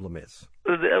the problem is.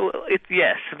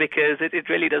 Yes, because it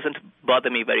really doesn't bother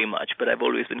me very much, but I've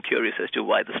always been curious as to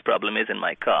why this problem is in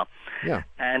my car. Yeah.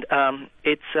 And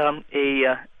it's a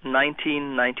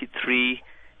 1993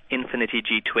 Infiniti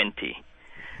G20.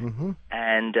 Mm-hmm.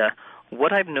 And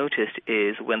what I've noticed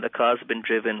is when the car's been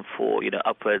driven for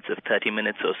upwards of 30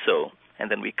 minutes or so,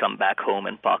 and then we come back home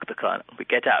and park the car, we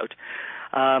get out,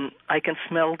 I can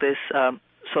smell this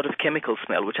sort of chemical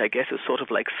smell, which I guess is sort of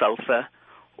like sulfur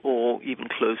or even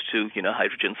close to,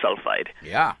 hydrogen sulfide.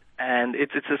 Yeah. And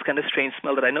it's this kind of strange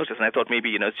smell that I noticed, and I thought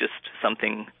maybe, it's just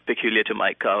something peculiar to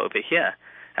my car over here.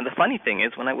 And the funny thing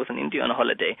is, when I was in India on a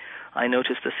holiday, I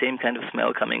noticed the same kind of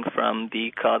smell coming from the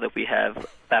car that we have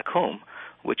back home,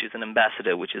 which is an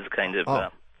Ambassador, which is kind of...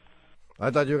 I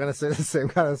thought you were going to say the same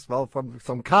kind of smell from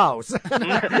some cows.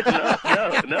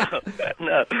 No.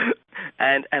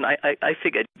 And I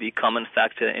figured the common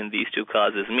factor in these two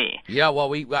cars is me. Yeah,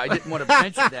 well, I didn't want to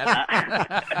mention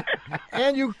that.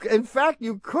 And in fact,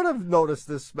 you could have noticed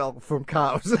this smell from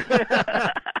cows.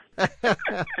 But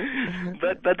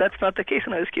that's not the case,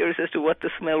 and I was curious as to what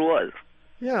the smell was.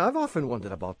 Yeah, I've often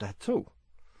wondered about that, too.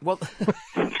 Well,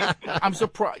 I'm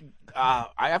surprised.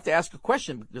 I have to ask a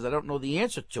question because I don't know the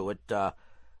answer to it.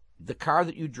 The car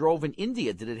that you drove in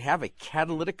India, did it have a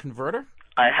catalytic converter?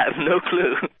 I have no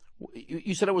clue.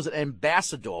 You said it was an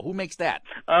Ambassador. Who makes that?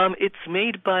 It's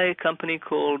made by a company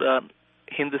called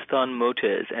Hindustan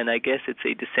Motors, and I guess it's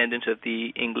a descendant of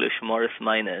the English Morris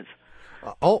Miners.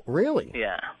 Oh, really?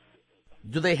 Yeah.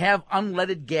 Do they have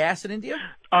unleaded gas in India?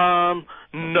 No,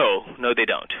 they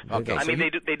don't. Okay, I mean,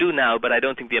 they do now, but I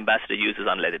don't think the Ambassador uses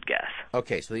unleaded gas.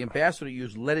 Okay, so the Ambassador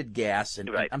used leaded gas, and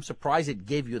I'm surprised it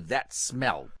gave you that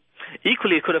smell.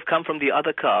 Equally, it could have come from the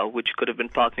other car, which could have been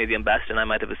parked near the Ambassador, and I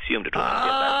might have assumed it was the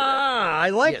Ambassador.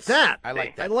 I like that. I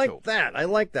like that. I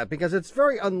like that because it's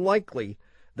very unlikely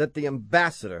that the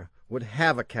Ambassador would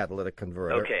have a catalytic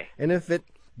converter. Okay. And if it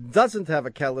doesn't have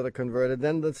a catalytic converter,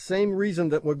 then the same reason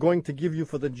that we're going to give you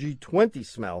for the G20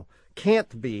 smell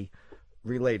can't be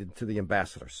related to the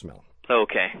Ambassador smell.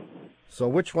 Okay. So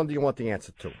which one do you want the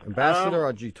answer to, Ambassador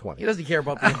or G20? He doesn't care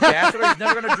about the Ambassador. He's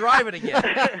never going to drive it again.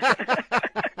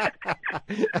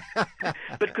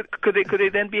 But could they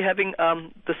then be having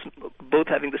both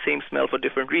having the same smell for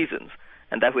different reasons?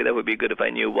 And that way, that would be good if I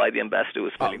knew why the Ambassador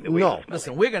was smelling the way it was smelling.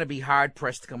 Listen, we're going to be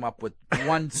hard-pressed to come up with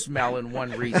one smell and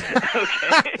one reason.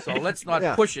 Okay. So let's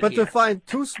not push it But here. to find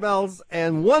two smells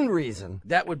and one reason,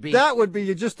 that would be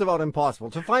just about impossible.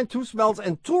 To find two smells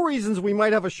and two reasons, we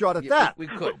might have a shot at that. We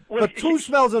could. But two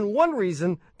smells and one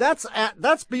reason, that's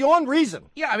beyond reason.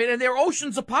 Yeah, I mean, and they're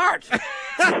oceans apart.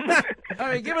 I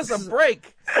mean, give us a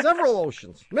break. Several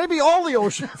oceans. Maybe all the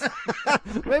oceans.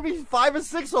 Maybe 5 or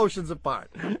 6 oceans apart.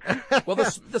 Well,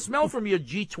 the smell from your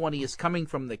G20 is coming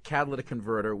from the catalytic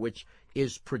converter, which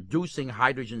is producing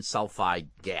hydrogen sulfide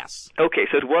gas. Okay,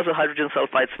 so it was a hydrogen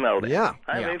sulfide smell then. Yeah.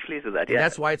 I'm very pleased with that, And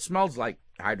that's why it smells like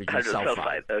hydrogen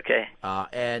sulfide. Okay.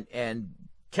 And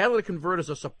catalytic converters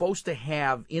are supposed to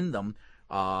have in them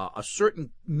a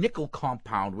certain nickel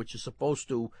compound, which is supposed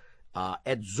to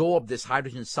absorb this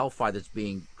hydrogen sulfide that's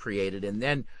being created, and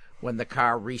then when the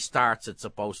car restarts, it's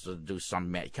supposed to do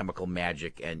some chemical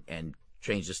magic and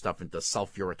change the stuff into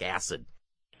sulfuric acid.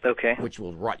 Okay. Which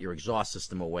will rot your exhaust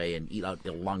system away and eat out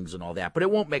your lungs and all that, but it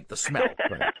won't make the smell.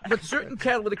 But certain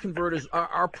catalytic converters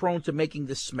are prone to making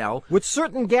the smell. With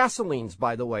certain gasolines,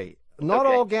 by the way. Not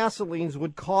all gasolines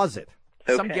would cause it.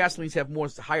 Some gasolines have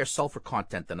higher sulfur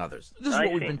content than others. This is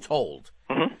what we've been told.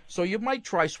 Mm-hmm. So you might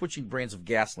try switching brands of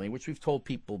gasoline, which we've told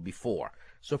people before.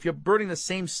 So if you're burning the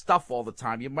same stuff all the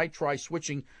time, you might try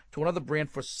switching to another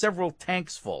brand for several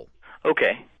tanks full.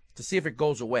 Okay. To see if it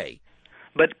goes away.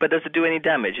 But does it do any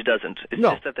damage? It doesn't. It's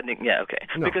No. just that yeah, okay.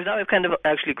 No. Because now I've kind of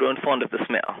actually grown fond of the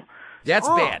smell. That's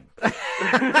bad.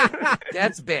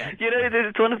 That's bad. You know,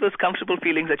 it's one of those comfortable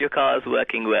feelings that your car is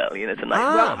working well. You know, it's a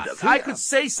nice I could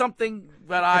say something,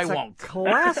 but I won't.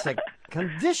 Classic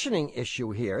conditioning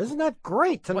issue here. Isn't that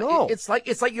great to know? It's like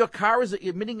your car is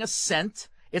emitting a scent.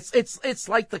 It's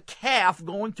like the calf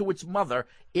going to its mother.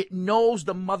 It knows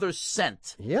the mother's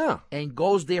scent. Yeah. And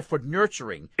goes there for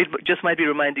nurturing. It just might be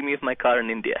reminding me of my car in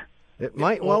India. It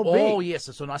might well be. Oh, yes.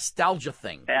 It's a nostalgia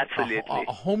thing. Absolutely. A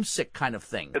homesick kind of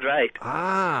thing. Right.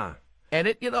 Ah. And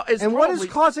it, is and what is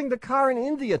causing the car in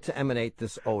India to emanate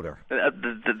this odor?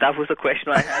 That was a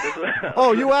question I had as well.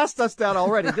 Oh, you asked us that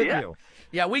already, didn't you?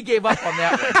 Yeah, we gave up on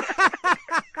that one.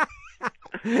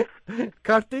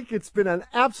 Karthik, it's been an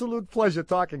absolute pleasure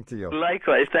talking to you.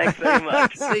 Likewise. Thanks very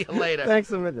much. See you later.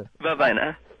 Thanks a million. Bye-bye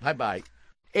now. Bye-bye.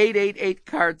 888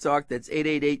 Car Talk. That's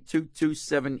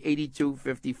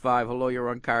 888-227-8255. Hello, you're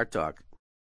on Car Talk.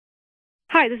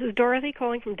 Hi, this is Dorothy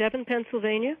calling from Devon,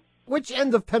 Pennsylvania. Which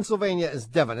end of Pennsylvania is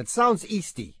Devon? It sounds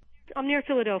easty. I'm near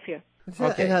Philadelphia.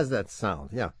 It has that sound,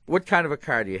 yeah. What kind of a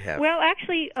car do you have? Well,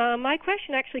 actually, my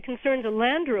question actually concerns a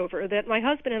Land Rover that my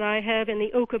husband and I have in the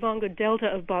Okavango Delta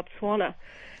of Botswana,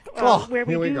 where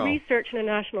we do research in a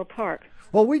national park.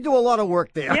 Well, we do a lot of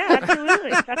work there. Yeah,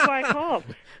 absolutely. That's why I called.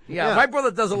 Yeah, my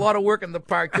brother does a lot of work in the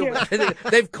park, too. But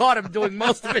they've caught him doing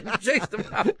most of it and chased him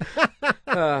out.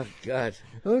 Oh, God.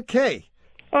 Okay.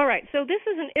 All right, so this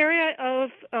is an area of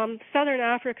southern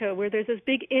Africa where there's this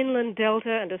big inland delta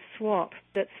and a swamp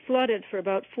that's flooded for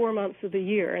about 4 months of the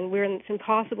year, and it's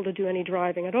impossible to do any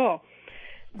driving at all.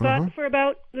 But for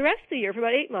about the rest of the year, for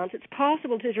about 8 months, it's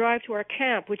possible to drive to our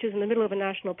camp, which is in the middle of a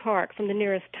national park, from the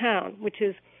nearest town, which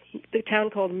is the town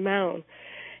called Maun.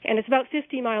 And it's about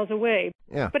 50 miles away.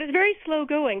 Yeah. But it's very slow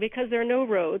going because there are no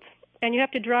roads, and you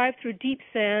have to drive through deep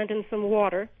sand and some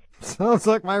water. Sounds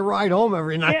like my ride home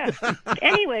every night. Yeah.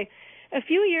 Anyway, a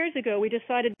few years ago, we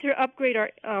decided to upgrade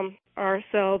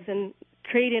ourselves and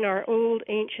trade in our old,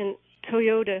 ancient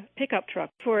Toyota pickup truck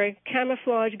for a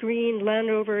camouflage green Land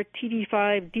Rover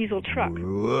TD5 diesel truck.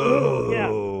 Whoa. Yeah.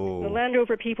 The Land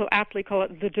Rover people aptly call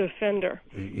it the Defender.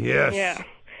 Yes. Yeah.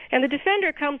 And the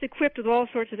Defender comes equipped with all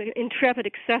sorts of intrepid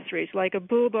accessories, like a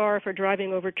bull bar for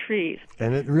driving over trees.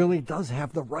 And it really does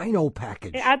have the Rhino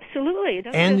package. Absolutely. It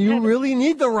And does you have really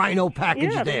need the Rhino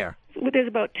package there. There's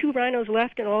about 2 rhinos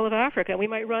left in all of Africa. We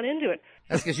might run into it.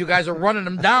 That's because you guys are running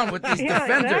them down with these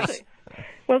Defenders. Exactly.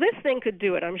 Well, this thing could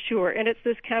do it, I'm sure. And it's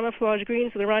this camouflage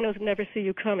green, so the rhinos never see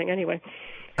you coming anyway.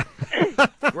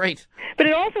 Great. But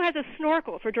it also has a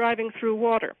snorkel for driving through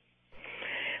water.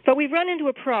 But we've run into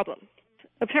a problem.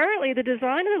 Apparently, the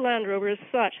design of the Land Rover is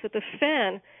such that the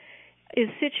fan is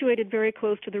situated very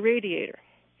close to the radiator.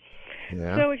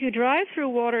 Yeah. So if you drive through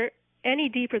water any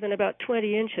deeper than about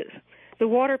 20 inches, the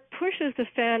water pushes the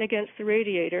fan against the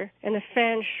radiator, and the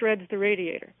fan shreds the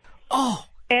radiator. Oh,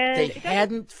 and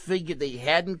they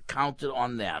hadn't counted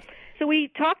on that. So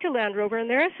we talked to Land Rover, and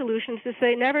their solution is to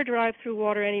say never drive through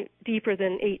water any deeper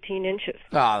than 18 inches.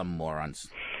 Ah, the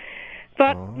morons.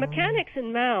 But mechanics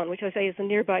in Mound, which I say is a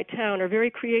nearby town, are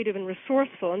very creative and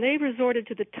resourceful, and they've resorted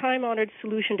to the time-honored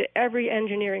solution to every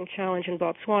engineering challenge in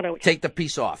Botswana. Take the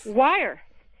piece off. Wire.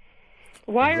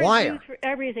 Wire is Wire. used for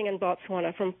everything in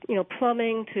Botswana, from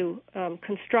plumbing to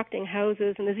constructing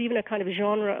houses, and there's even a kind of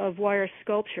genre of wire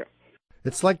sculpture.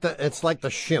 It's like the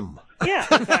shim. Yeah,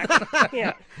 exactly.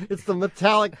 Yeah. It's the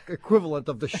metallic equivalent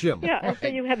of the shim. Yeah, and so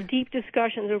you have deep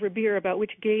discussions over beer about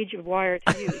which gauge of wire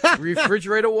to use.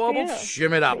 Refrigerator wobbles? Yeah.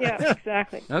 Shim it up. Yeah,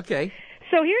 exactly. Okay.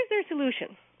 So here's their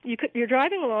solution. You're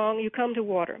driving along, you come to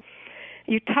water.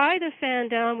 You tie the fan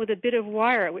down with a bit of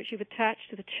wire which you've attached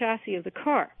to the chassis of the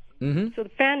car. Mm-hmm. So the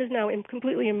fan is now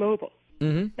completely immobile.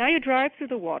 Mm-hmm. Now you drive through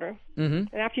the water,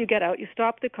 and after you get out, you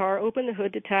stop the car, open the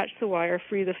hood, detach the wire,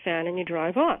 free the fan, and you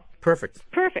drive on. Perfect.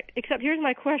 Perfect, except here's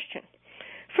my question.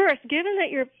 First, given that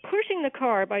you're pushing the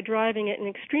car by driving it in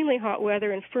extremely hot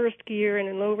weather in first gear and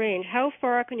in low range, how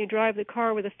far can you drive the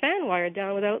car with a fan wire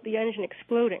down without the engine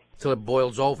exploding? Till it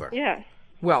boils over. Yeah.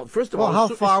 Well, first of all... How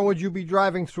far would you be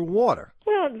driving through water?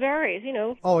 Well, it varies,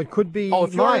 Oh, it could be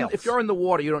if miles. if you're in the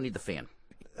water, you don't need the fan.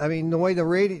 I mean, the way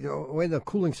the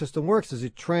cooling system works is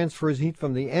it transfers heat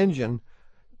from the engine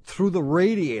through the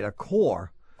radiator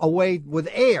core away with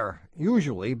air,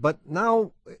 usually, but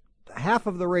now half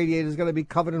of the radiator is going to be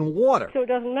covered in water. So it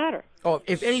doesn't matter. Oh,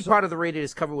 if any part of the radiator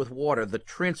is covered with water, the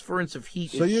transference of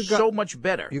heat is got, so much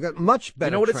better. You got much better.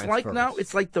 You know what it's like now?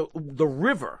 It's like the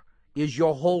river is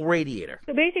your whole radiator.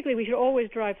 So basically, we should always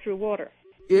drive through water.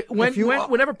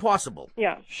 Whenever possible.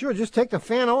 Yeah. Sure, just take the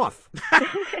fan off.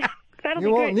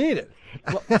 You won't need it.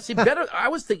 Well, see, better. I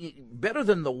was thinking better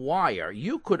than the wire.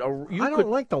 You could. I don't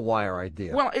like the wire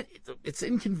idea. Well, it's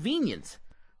inconvenient.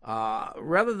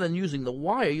 Rather than using the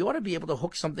wire, you ought to be able to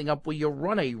hook something up where you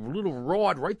run a little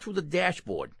rod right through the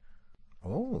dashboard.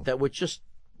 Oh. That would just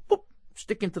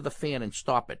stick into the fan and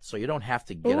stop it, so you don't have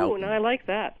to get out. Oh, no, I like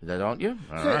that. Don't you?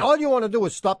 All you want to do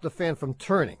is stop the fan from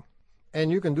turning,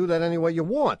 and you can do that any way you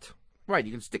want. Right,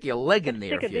 you can stick your leg in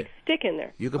there. Stick a big stick in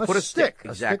there. You could put a stick. Exactly.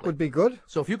 A stick would be good.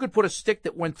 So if you could put a stick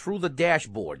that went through the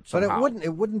dashboard somehow. But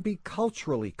it wouldn't be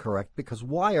culturally correct because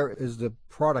wire is the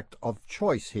product of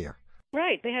choice here.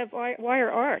 Right, they have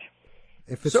wire art.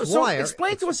 If it's wire... So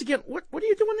explain to us again, what are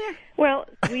you doing there? Well,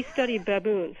 we studied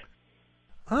baboons.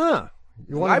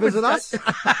 You want to visit us?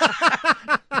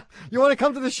 You want to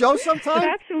come to the show sometime?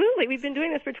 Absolutely. We've been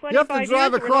doing this for 25 years. You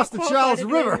have to drive across the Charles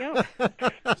River.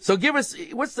 So give us,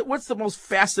 what's the most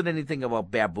fascinating thing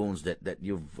about baboons that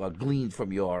you've gleaned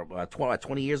from your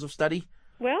 20 years of study?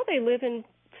 Well, they live in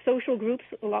social groups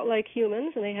a lot like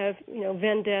humans, and they have,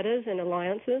 vendettas and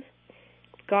alliances,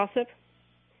 gossip.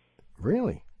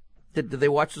 Really? Did they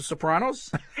watch The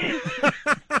Sopranos?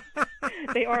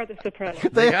 They are the Sopranos.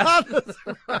 They are the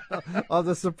Sopranos. Oh,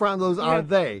 the Sopranos are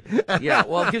they. Yeah,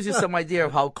 well, it gives you some idea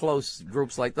of how close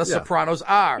groups like the Sopranos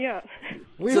are to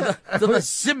the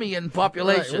simian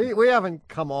population. Right. We haven't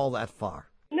come all that far.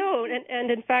 No,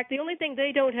 and in fact, the only thing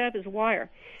they don't have is wire.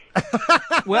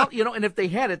 Well, and if they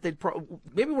had it,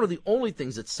 maybe one of the only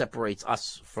things that separates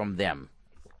us from them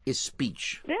is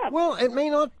speech. Yeah. Well, it may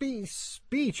not be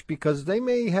speech because they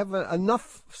may have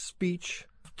enough speech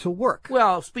to work.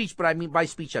 Well, speech, but by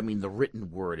speech I mean the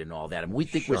written word and all that. I mean, we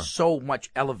think we're so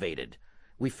much elevated,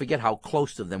 we forget how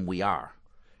close to them we are.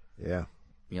 Yeah.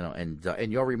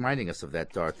 And you're reminding us of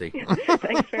that, Dorothy.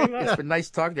 Thanks very much. It's been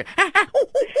nice talking to you.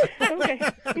 Okay.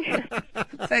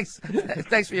 Thanks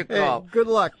for your call. Hey, good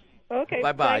luck. Okay.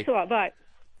 Bye-bye. Thanks a lot. Bye.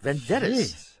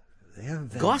 Vendettas. Jeez. They have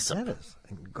vendettas Gossip.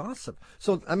 and gossip.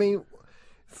 So, I mean,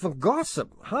 for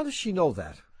gossip, how does she know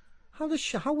that?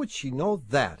 How would she know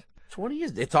that? 20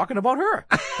 years. They're talking about her.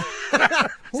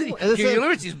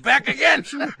 She's back again.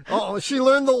 She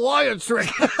learned the wire trick.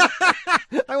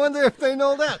 I wonder if they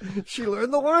know that. She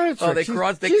learned the wire trick.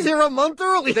 She's here a month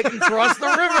early. They can cross the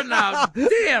river now.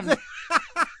 Damn.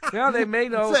 Yeah, they may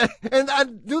know.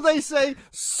 And do they say,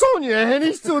 Sonia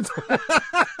Henny's too?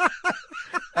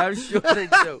 I'm sure they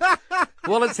do.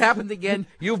 Well, it's happened again.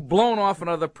 You've blown off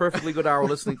another perfectly good hour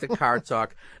listening to Car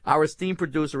Talk. Our esteemed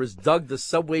producer is Doug the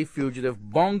Subway Fugitive,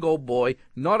 Bongo Boy,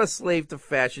 not a slave to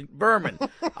fashion, Berman.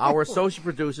 Our associate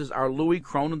producers are Louis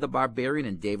Cronin the Barbarian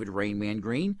and David Rainman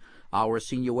Green. Our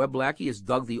senior web lackey is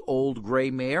Doug the Old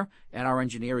Gray Mare, and our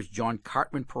engineer is John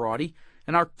Cartman Perotti.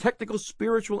 And our technical,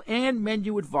 spiritual, and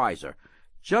menu advisor,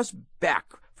 just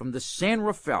back from the San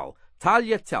Rafael,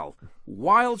 Tagliatelle,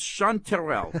 Wild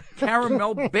Chanterelle,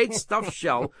 Caramel Baked Stuffed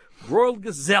Shell, Broiled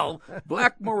Gazelle,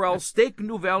 Black Morel, Steak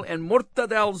Nouvelle, and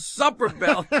Mortadelle Supper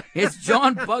Bell. It's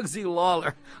John Bugsy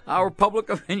Lawler. Our public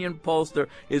opinion pollster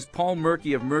is Paul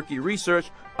Murky of Murky Research,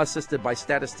 assisted by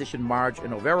statistician Marge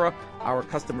Inovera. Our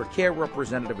customer care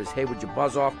representative is Haywood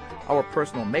Jabuzoff. Our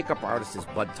personal makeup artist is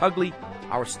Bud Tugley.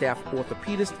 Our staff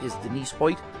orthopedist is Denise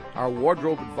Hoyt. Our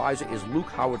wardrobe advisor is Luke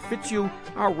Howard Fitzhugh.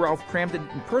 Our Ralph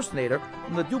Cramden impersonator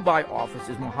from the Dubai office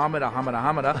is Mohammed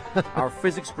Ahmada. Our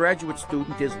physics graduate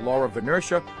student is Laura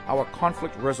Venersha. Our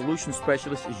conflict resolution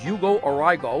specialist is Hugo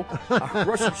Origo. Our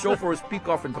Russian chauffeur is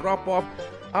Peikoff and Dropoff.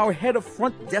 Our head of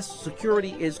front desk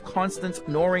security is Constance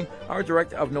Noring. Our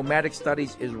director of nomadic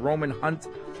studies is Roman Hunt.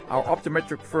 Our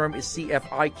optometric firm is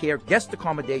CF Eye Care. Guest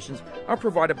accommodations are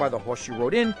provided by the Horseshoe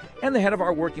Road Inn. And the head of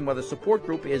our Working Mother support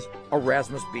group is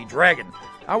Erasmus B. Dragon.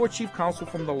 Our chief counsel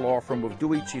from the law firm of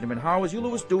Dewey, Cheatham & Howe is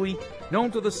Louis Dewey,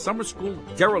 known to the summer school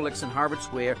derelicts in Harvard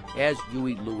Square as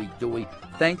Huey Louie Dewey.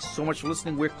 Thanks so much for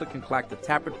listening. We're Click and Clack, the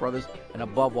Tappet Brothers. And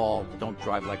above all, don't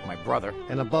drive like my brother.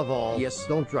 And above all, yes,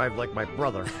 don't drive like my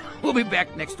brother. We'll be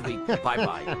back next week.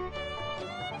 Bye-bye.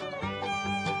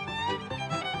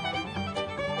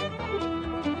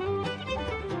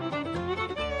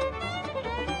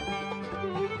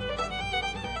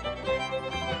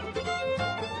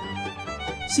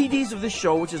 CDs of this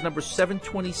show, which is number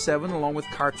 727, along with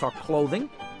Car Talk clothing,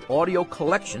 audio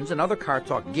collections, and other Car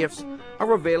Talk gifts,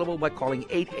 are available by calling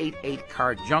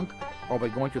 888-CAR-JUNK or by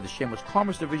going to the Shameless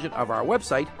Commerce division of our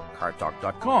website,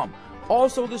 cartalk.com.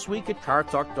 Also this week at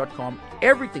cartalk.com,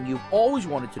 everything you've always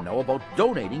wanted to know about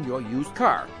donating your used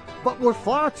car. But we're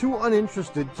far too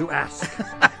uninterested to ask.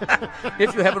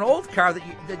 If you have an old car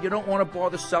that you don't want to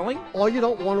bother selling, or you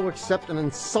don't want to accept an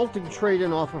insulting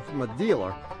trade-in offer from a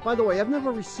dealer. By the way, I've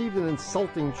never received an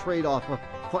insulting trade offer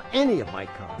for any of my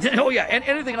cars. Oh, yeah, and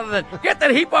anything other than, get that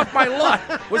heap off my lot,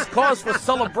 was cause for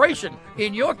celebration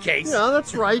in your case. Yeah,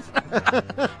 that's right.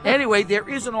 Anyway, there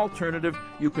is an alternative.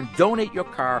 You can donate your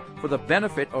car for the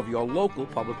benefit of your local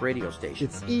public radio station.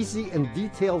 It's easy, and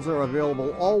details are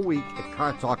available all week at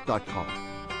cartalk.com.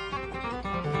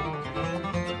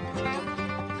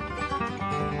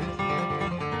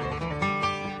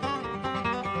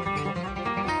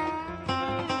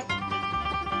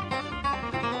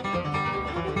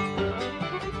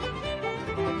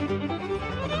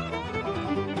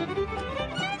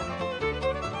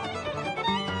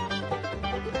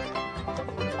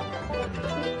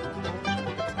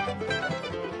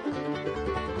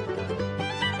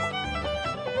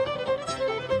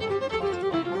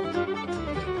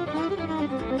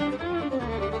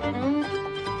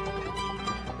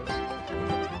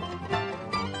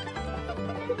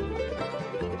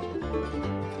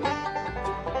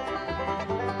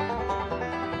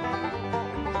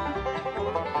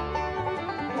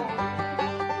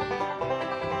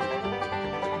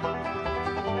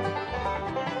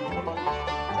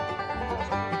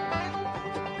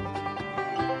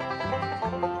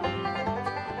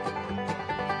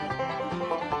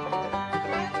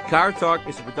 Car Talk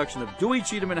is a production of Dewey,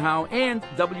 Cheatham & Howe and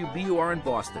WBUR in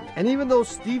Boston. And even though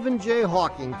Stephen J.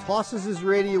 Hawking tosses his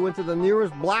radio into the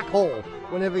nearest black hole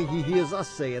whenever he hears us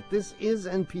say it, this is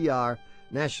NPR,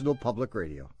 National Public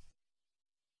Radio.